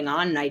still going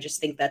on. And I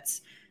just think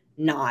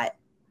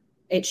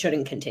it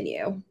shouldn't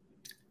continue.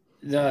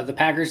 the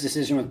Packers'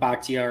 decision with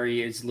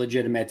Bakhtiari is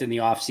legitimate in the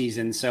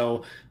offseason.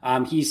 So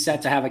he's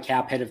set to have a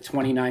cap hit of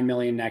 $29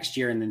 million next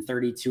year and then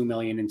 $32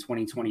 million in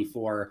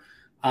 2024.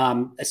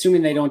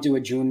 Assuming they don't do a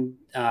June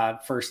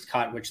 1st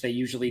cut, which they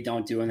usually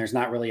don't do, and there's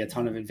not really a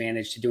ton of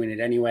advantage to doing it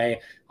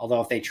anyway.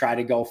 Although if they try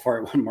to go for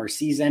it one more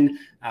season,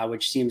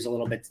 which seems a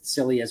little bit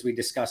silly as we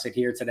discuss it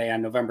here today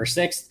on November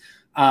 6th,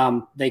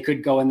 they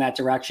could go in that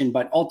direction.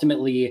 But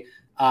ultimately,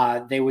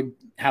 they would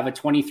have a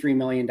 $23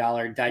 million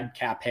dead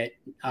cap hit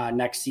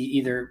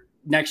either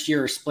next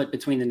year or split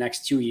between the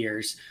next 2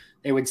 years.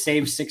 They would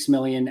save $6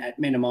 million at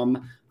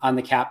minimum on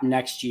the cap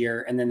next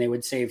year, and then they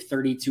would save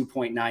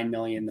 $32.9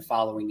 million the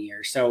following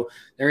year. So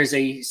there is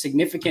a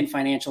significant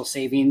financial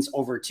savings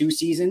over 2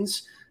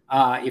 seasons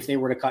if they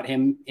were to cut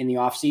him in the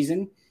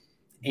offseason.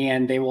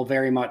 And they will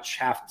very much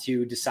have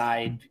to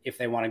decide if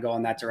they want to go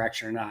in that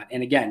direction or not.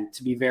 And again,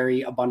 to be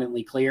very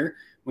abundantly clear,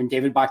 when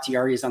David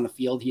Bakhtiari is on the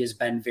field, he has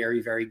been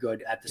very, very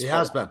good at this. He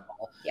has been.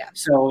 Yeah.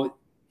 So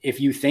if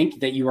you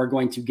think that you are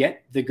going to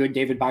get the good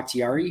David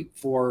Bakhtiari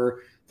for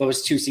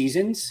those 2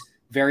 seasons,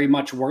 very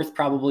much worth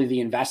probably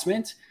the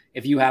investment.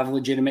 If you have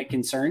legitimate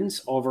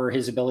concerns over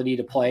his ability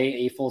to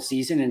play a full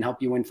season and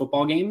help you win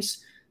football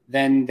games,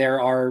 then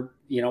there are,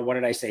 what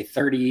did I say?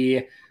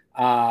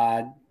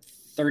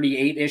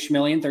 38-ish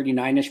million,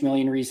 39-ish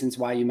million reasons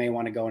why you may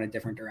want to go in a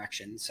different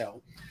direction.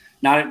 So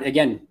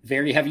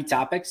very heavy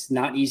topics,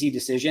 not easy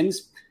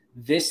decisions.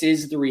 This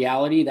is the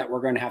reality that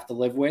we're going to have to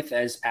live with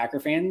as Packer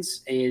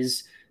fans.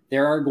 Is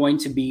there are going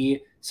to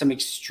be some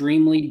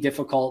extremely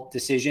difficult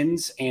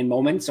decisions and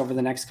moments over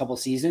the next couple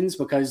seasons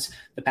because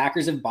the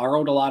Packers have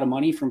borrowed a lot of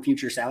money from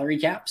future salary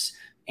caps,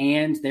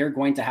 and they're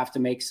going to have to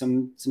make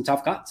some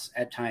tough cuts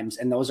at times.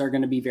 And those are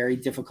going to be very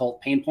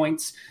difficult pain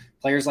points.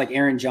 Players like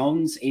Aaron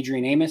Jones,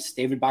 Adrian Amos,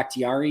 David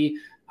Bakhtiari,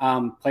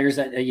 players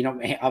that,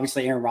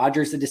 obviously Aaron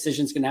Rodgers, the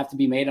decision's going to have to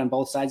be made on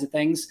both sides of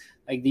things.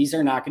 Like, these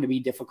are not going to be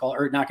difficult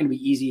or not going to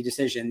be easy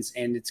decisions.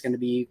 And it's going to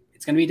be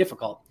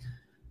difficult.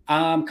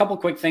 Couple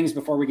quick things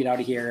before we get out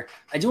of here.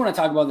 I do want to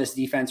talk about this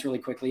defense really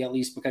quickly, at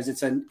least because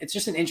it's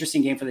just an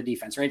interesting game for the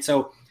defense, right?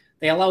 So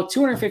they allow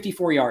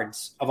 254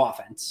 yards of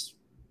offense.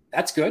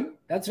 That's good.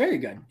 That's very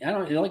good.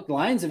 The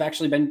Lions have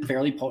actually been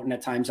fairly potent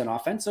at times on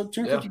offense. So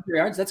 253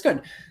 yards, that's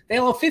good. They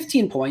allow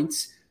 15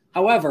 points.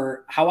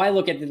 However, how I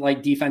look at the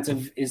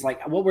defensive is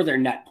what were their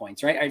net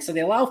points, right? All right, so they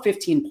allow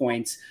 15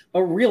 points,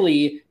 but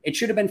really it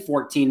should have been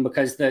 14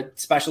 because the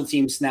special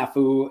team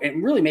snafu,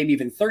 and really maybe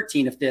even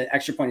 13 if the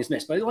extra point is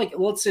missed. But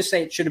let's just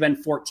say it should have been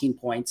 14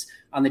 points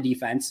on the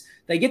defense.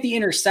 They get the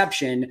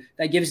interception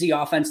that gives the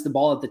offense the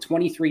ball at the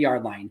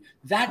 23-yard line.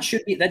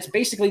 That's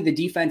basically the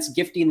defense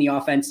gifting the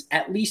offense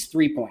at least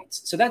 3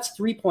 points. So that's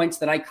 3 points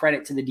that I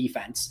credit to the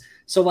defense.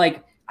 So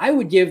I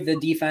would give the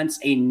defense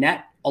a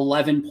net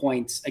 11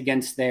 points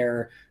against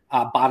their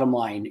bottom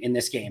line in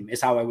this game is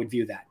how I would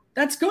view that.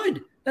 That's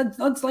good.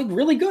 That's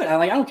really good.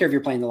 I don't care if you're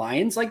playing the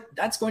Lions,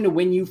 that's going to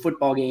win you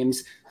football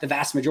games the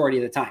vast majority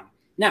of the time.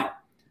 Now,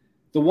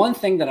 the one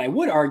thing that I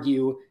would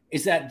argue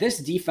is that this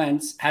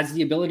defense has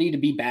the ability to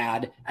be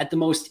bad at the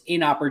most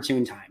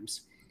inopportune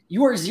times.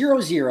 You are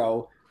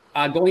 0-0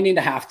 going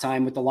into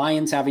halftime with the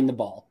Lions having the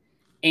ball.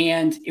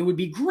 And it would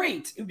be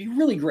great. It would be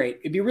really great.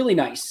 It'd be really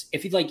nice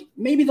if you'd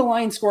maybe the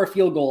Lions score a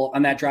field goal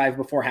on that drive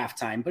before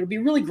halftime, but it'd be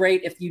really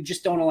great if you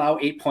just don't allow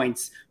 8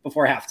 points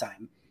before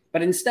halftime.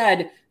 But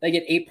instead, they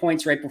get 8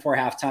 points right before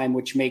halftime,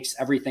 which makes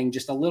everything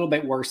just a little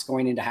bit worse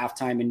going into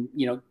halftime and,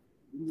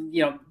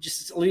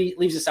 just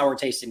leaves a sour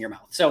taste in your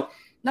mouth. So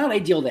not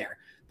ideal there.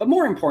 But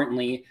more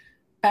importantly,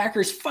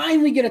 Packers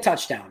finally get a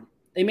touchdown.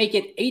 They make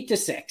it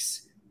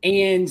 8-6.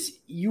 And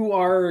you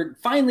are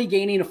finally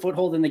gaining a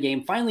foothold in the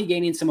game, finally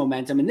gaining some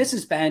momentum. And this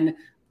has been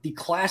the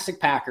classic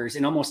Packers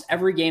in almost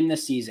every game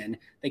this season.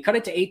 They cut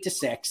it to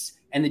 8-6,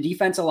 and the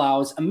defense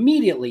allows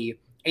immediately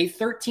a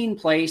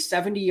 13-play,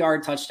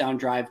 70-yard touchdown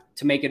drive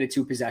to make it a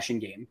 2-possession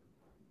game.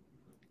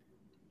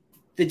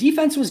 The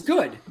defense was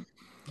good.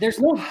 It's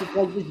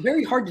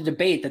very hard to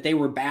debate that they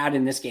were bad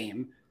in this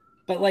game.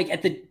 But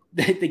at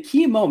the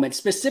key moment,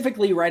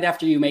 specifically right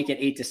after you make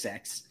it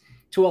 8-6,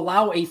 to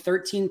allow a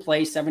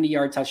 13-play,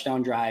 70-yard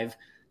touchdown drive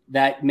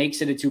that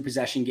makes it a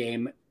 2-possession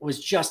game was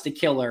just a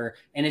killer.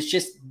 And it's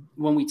just,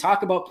 when we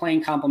talk about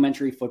playing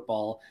complementary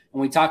football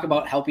and we talk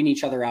about helping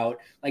each other out,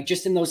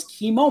 just in those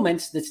key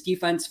moments, this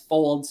defense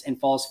folds and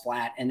falls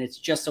flat. And it's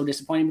just so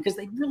disappointing because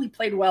they really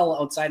played well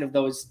outside of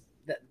those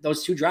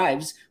 2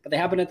 drives, but they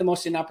happen at the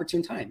most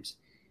inopportune times.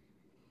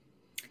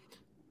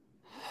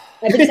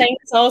 I've been saying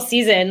this all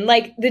season.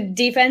 The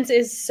defense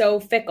is so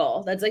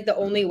fickle. That's the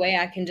only way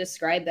I can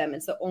describe them.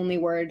 It's the only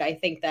word I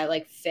think that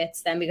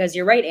fits them, because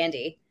you're right,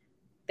 Andy.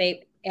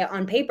 They,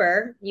 on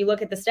paper, you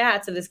look at the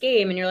stats of this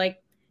game and you're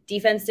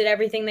defense did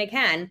everything they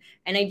can.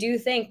 And I do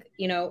think,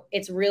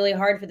 it's really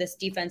hard for this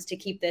defense to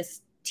keep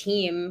this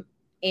team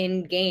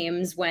in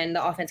games when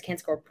the offense can't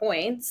score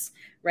points,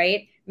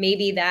 right?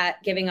 Maybe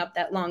that giving up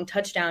that long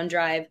touchdown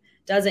drive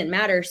doesn't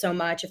matter so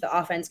much if the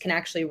offense can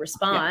actually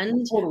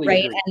respond,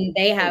 right? Agree. And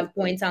they have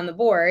points on the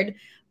board.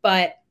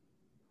 But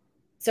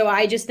so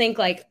I just think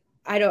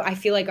I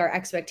feel like our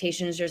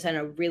expectations are just in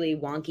a really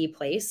wonky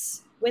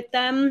place with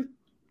them.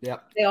 Yeah.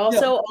 They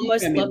also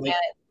almost look at.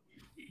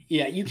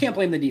 Yeah, you can't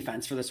blame the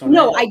defense for this one.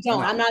 No, I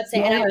don't. I'm not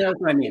saying. No, and I know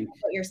what I mean.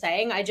 What you're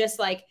saying, I just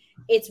like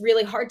it's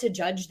really hard to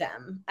judge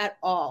them at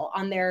all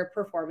on their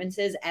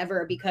performances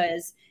ever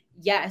because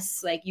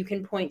yes, like you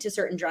can point to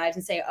certain drives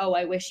and say, "Oh,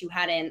 I wish you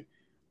hadn't,"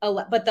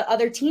 but the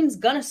other team's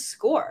gonna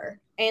score,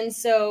 and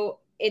so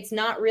it's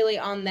not really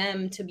on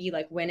them to be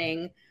like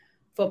winning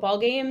football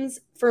games.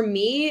 For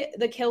me,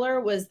 the killer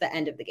was the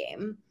end of the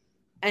game.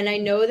 And I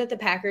know that the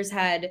Packers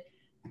had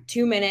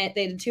 2 minute,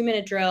 they had a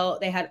 2-minute drill.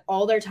 They had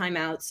all their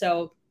timeouts.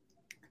 So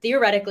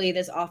theoretically,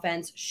 this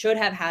offense should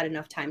have had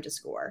enough time to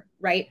score,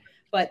 right?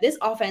 But this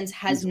offense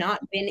has not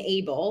been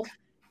able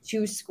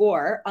to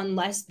score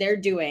unless they're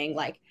doing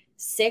like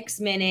 6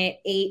 minute,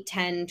 8,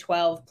 10,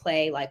 12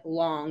 play, like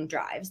long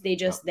drives.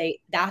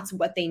 That's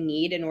what they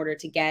need in order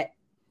to get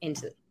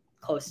into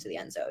close to the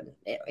end zone,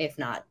 if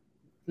not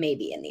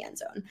maybe in the end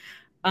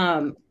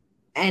zone.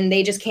 And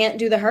they just can't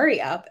do the hurry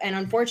up. And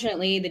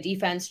unfortunately, the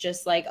defense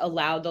just like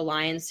allowed the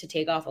Lions to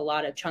take off a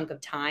lot of chunk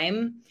of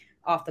time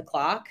off the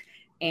clock.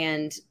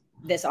 And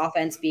this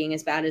offense being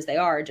as bad as they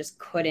are, just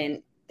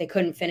couldn't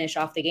finish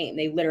off the game.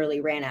 They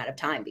literally ran out of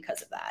time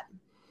because of that.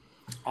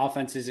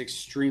 Offense is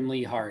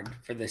extremely hard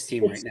for this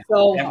team right now.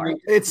 So hard.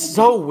 It's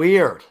so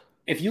weird.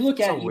 If you look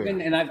at so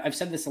even, and I've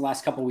said this the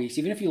last couple of weeks,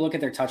 even if you look at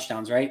their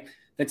touchdowns, right?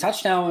 The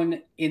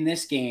touchdown in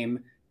this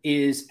game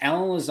is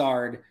Alan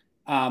Lazard,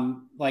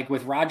 like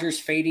with Rodgers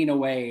fading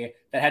away,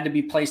 that had to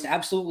be placed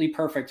absolutely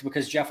perfect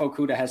because Jeff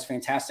Okudah has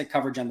fantastic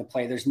coverage on the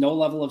play. There's no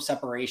level of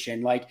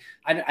separation. Like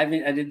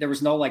there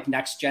was no like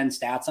next gen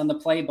stats on the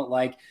play, but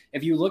like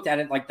if you looked at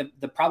it, like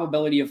the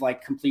probability of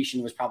like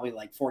completion was probably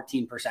like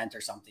 14%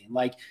 or something.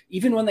 Like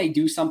even when they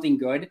do something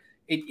good,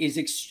 it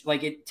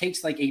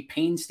takes like a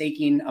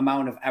painstaking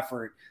amount of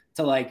effort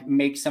to like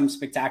make some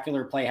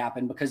spectacular play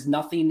happen because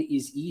nothing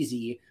is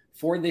easy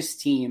for this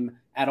team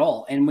at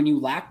all. And when you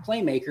lack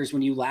playmakers,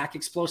 when you lack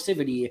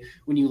explosivity,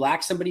 when you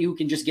lack somebody who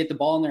can just get the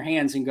ball in their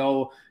hands and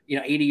go,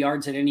 80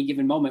 yards at any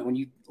given moment, when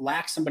you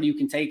lack somebody who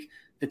can take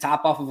the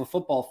top off of a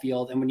football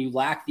field, and when you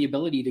lack the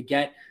ability to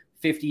get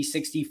 50,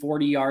 60,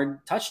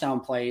 40-yard touchdown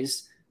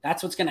plays,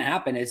 that's what's going to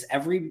happen is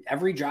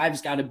every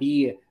drive's got to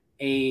be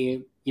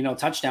a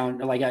touchdown,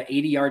 like an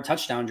 80-yard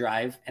touchdown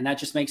drive. And that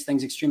just makes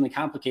things extremely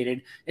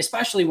complicated,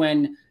 especially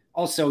when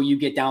also you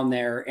get down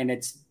there and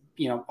it's,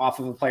 off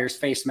of a player's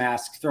face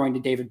mask, throwing to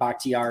David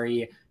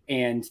Bakhtiari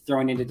and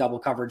throwing into double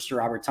coverage to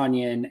Robert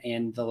Tonyan,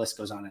 and the list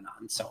goes on and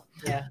on. So,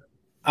 yeah.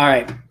 All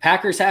right.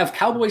 Packers have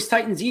Cowboys,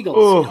 Titans,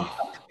 Eagles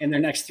in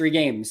their next 3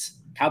 games.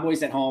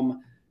 Cowboys at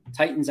home,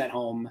 Titans at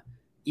home,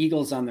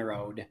 Eagles on the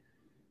road.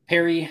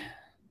 Perry,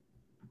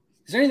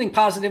 is there anything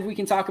positive we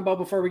can talk about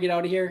before we get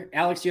out of here?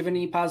 Alex, do you have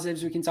any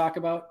positives we can talk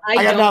about?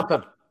 I got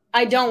nothing.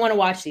 I don't want to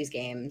watch these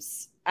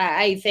games.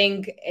 I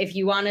think if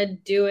you want to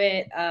do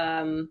it,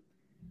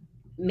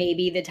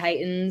 maybe the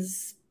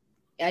Titans,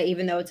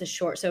 even though it's a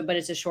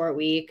short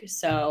week,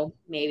 so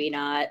maybe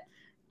not.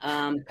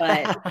 But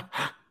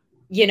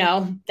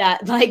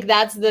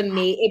that's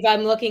if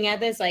I'm looking at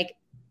this, like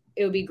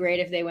it would be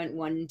great if they went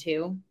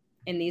 1-2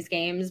 in these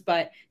games.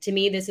 But to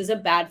me, this is a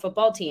bad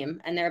football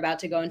team, and they're about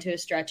to go into a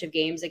stretch of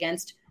games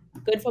against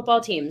good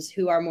football teams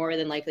who are more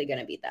than likely going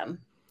to beat them.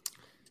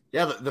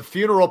 Yeah, the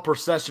funeral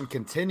procession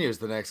continues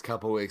the next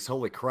couple of weeks.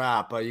 Holy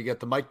crap. You get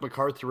the Mike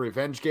McCarthy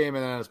revenge game,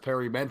 and then as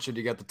Perry mentioned,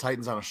 you got the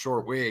Titans on a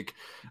short week.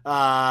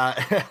 Wow.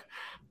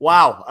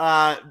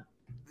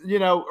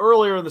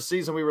 Earlier in the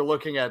season, we were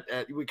looking at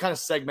we kind of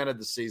segmented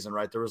the season,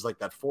 right? There was like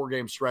that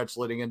 4-game stretch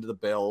leading into the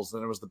Bills,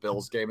 then it was the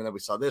Bills game, and then we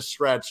saw this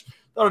stretch.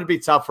 Thought it'd be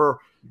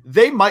tougher.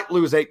 They might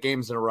lose 8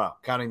 games in a row,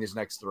 counting these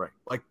next 3.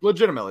 Like,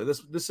 legitimately,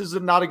 this is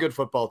not a good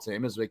football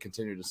team, as we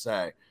continue to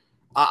say.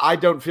 I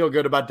don't feel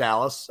good about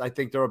Dallas. I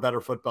think they're a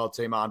better football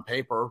team on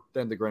paper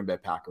than the Green Bay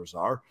Packers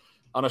are.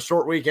 On a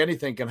short week,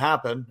 anything can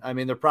happen. I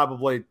mean, they're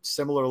probably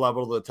similar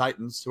level to the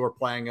Titans, who are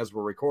playing as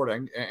we're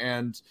recording,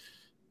 and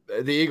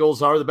the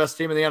Eagles are the best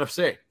team in the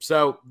NFC.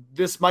 So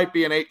this might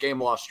be an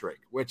 8-game loss streak,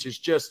 which is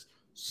just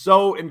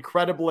so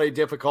incredibly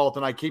difficult.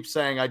 And I keep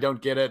saying I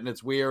don't get it, and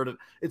it's weird.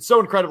 It's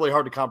so incredibly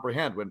hard to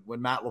comprehend when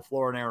Matt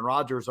LaFleur and Aaron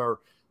Rodgers are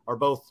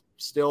both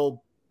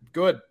still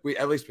good.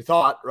 At least we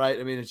thought, right?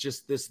 I mean, it's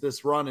just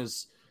this run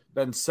has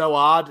been so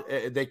odd.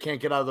 They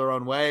can't get out of their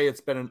own way.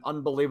 It's been an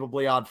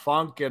unbelievably odd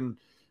funk. And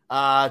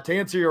to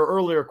answer your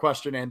earlier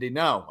question, Andy,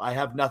 no, I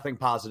have nothing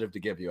positive to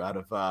give you out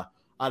of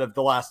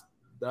the last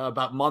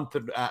about month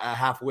and a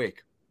half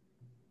week.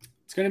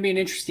 It's going to be an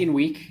interesting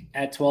week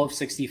at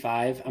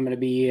 12:65. I'm going to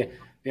be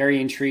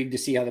very intrigued to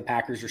see how the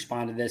Packers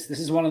respond to this. This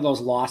is one of those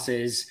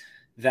losses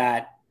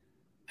that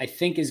I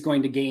think is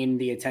going to gain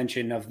the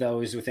attention of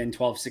those within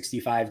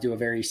 12:65 to a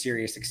very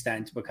serious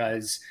extent,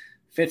 because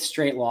 5th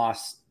straight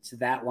loss to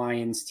that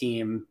Lions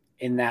team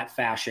in that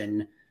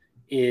fashion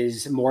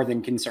is more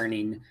than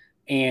concerning.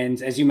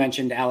 And as you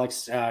mentioned,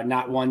 Alex,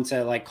 not one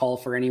to like call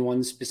for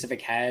anyone's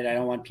specific head. I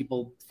don't want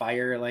people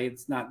fired. Like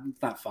it's not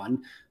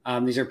fun.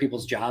 These are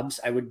people's jobs.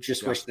 I would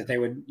just wish that they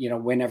would,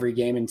 win every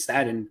game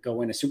instead and go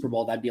win a Super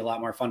Bowl. That'd be a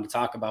lot more fun to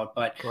talk about.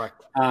 But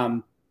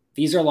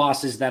these are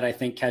losses that I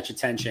think catch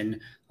attention.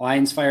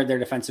 Lions fired their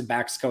defensive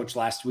backs coach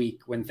last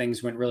week when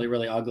things went really,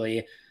 really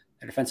ugly.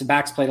 Their defensive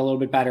backs played a little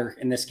bit better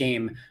in this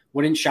game.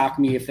 Wouldn't shock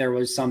me if there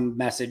was some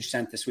message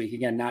sent this week.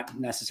 Again, not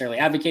necessarily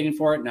advocating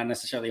for it, not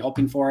necessarily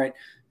hoping for it.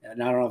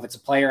 And I don't know if it's a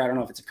player. I don't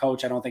know if it's a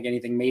coach. I don't think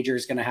anything major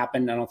is going to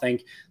happen. I don't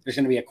think there's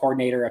going to be a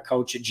coordinator, a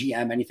coach, a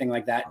GM, anything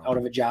like that out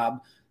of a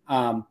job.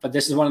 But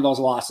this is one of those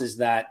losses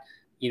that,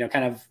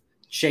 kind of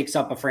shakes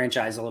up a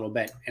franchise a little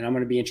bit. And I'm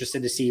going to be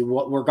interested to see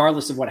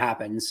regardless of what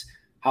happens,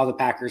 how the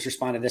Packers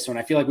respond to this one.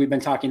 I feel like we've been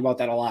talking about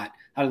that a lot.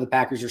 How do the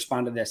Packers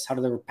respond to this? How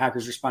do the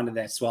Packers respond to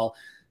this? Well,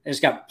 they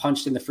just got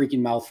punched in the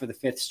freaking mouth for the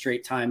 5th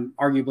straight time,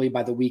 arguably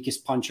by the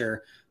weakest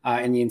puncher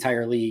in the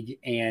entire league.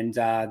 And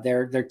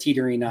they're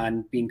teetering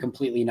on being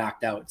completely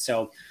knocked out.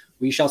 So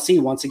we shall see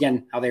once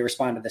again how they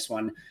respond to this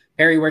one.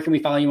 Perry, where can we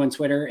follow you on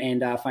Twitter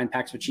and find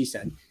Pax What She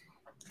Said?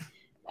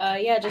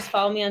 Just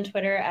follow me on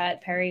Twitter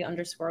at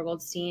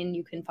Perry_Goldstein.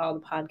 You can follow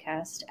the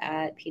podcast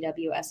at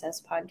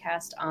PWSS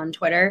Podcast on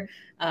Twitter.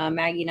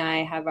 Maggie and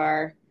I have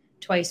our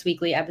twice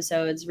weekly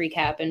episodes,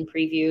 recap and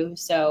preview.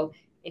 So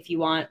if you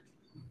want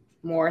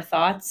more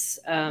thoughts,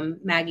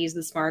 Maggie's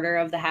the smarter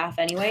of the half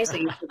anyway, so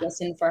you should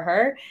listen for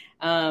her.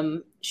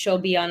 She'll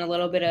be on a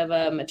little bit of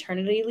a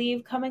maternity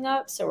leave coming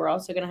up, so we're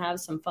also going to have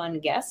some fun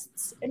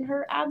guests in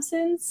her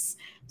absence.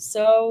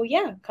 So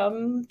yeah,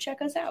 come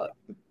check us out.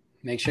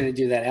 Make sure to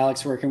do that.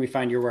 Alex, where can we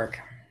find your work?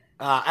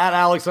 At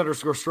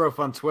Alex_Strofe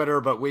on Twitter,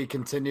 but we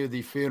continue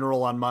the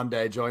funeral on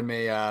Monday. Join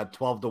me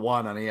 12 to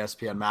 1 on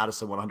ESPN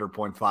Madison,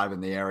 100.5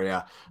 in the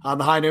area on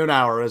the high noon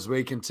hour as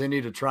we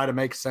continue to try to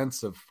make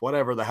sense of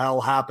whatever the hell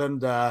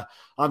happened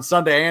on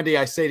Sunday. Andy,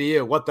 I say to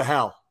you, what the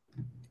hell?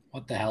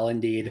 What the hell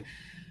indeed.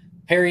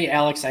 Perry,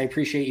 Alex, I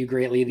appreciate you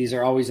greatly. These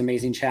are always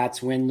amazing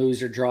chats, win,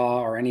 lose, or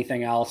draw, or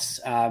anything else.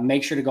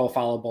 Make sure to go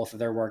follow both of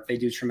their work. They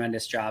do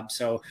tremendous jobs.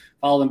 So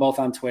follow them both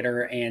on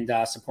Twitter and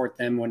support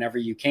them whenever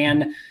you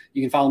can.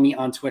 You can follow me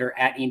on Twitter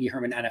at Andy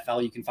Herman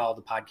NFL. You can follow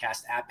the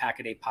podcast at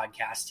Pack-A-Day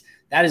Podcast.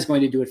 That is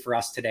going to do it for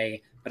us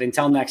today. But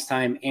until next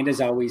time, and as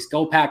always,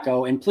 go Pack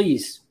Go. And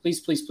please,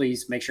 please, please,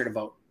 please make sure to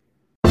vote.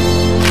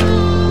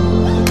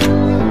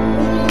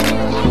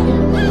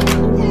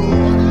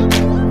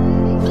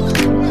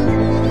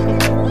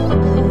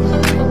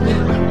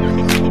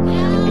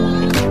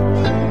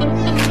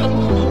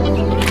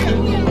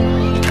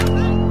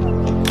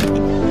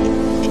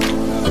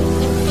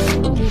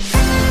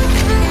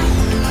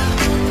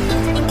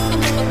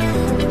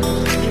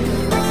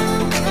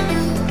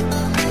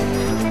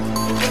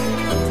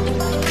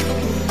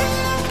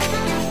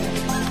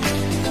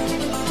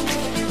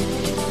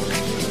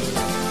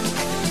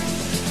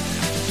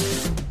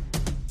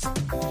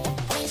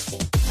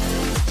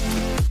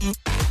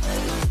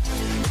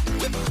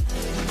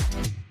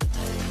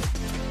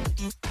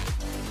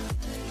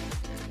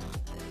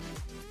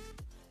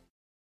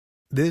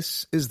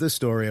 This is the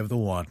story of the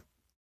one.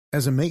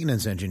 As a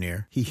maintenance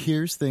engineer, he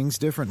hears things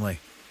differently.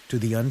 To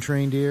the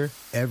untrained ear,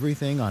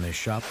 everything on his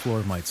shop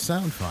floor might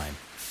sound fine,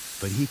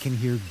 but he can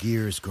hear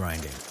gears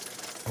grinding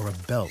or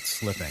a belt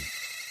slipping.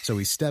 So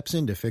he steps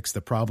in to fix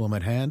the problem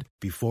at hand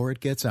before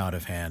it gets out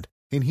of hand.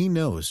 And he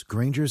knows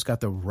Grainger's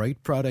got the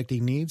right product he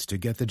needs to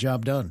get the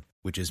job done,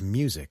 which is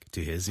music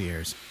to his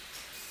ears.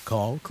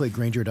 Call, click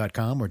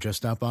Grainger.com, or just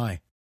stop by.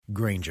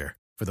 Grainger,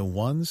 for the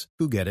ones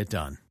who get it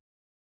done.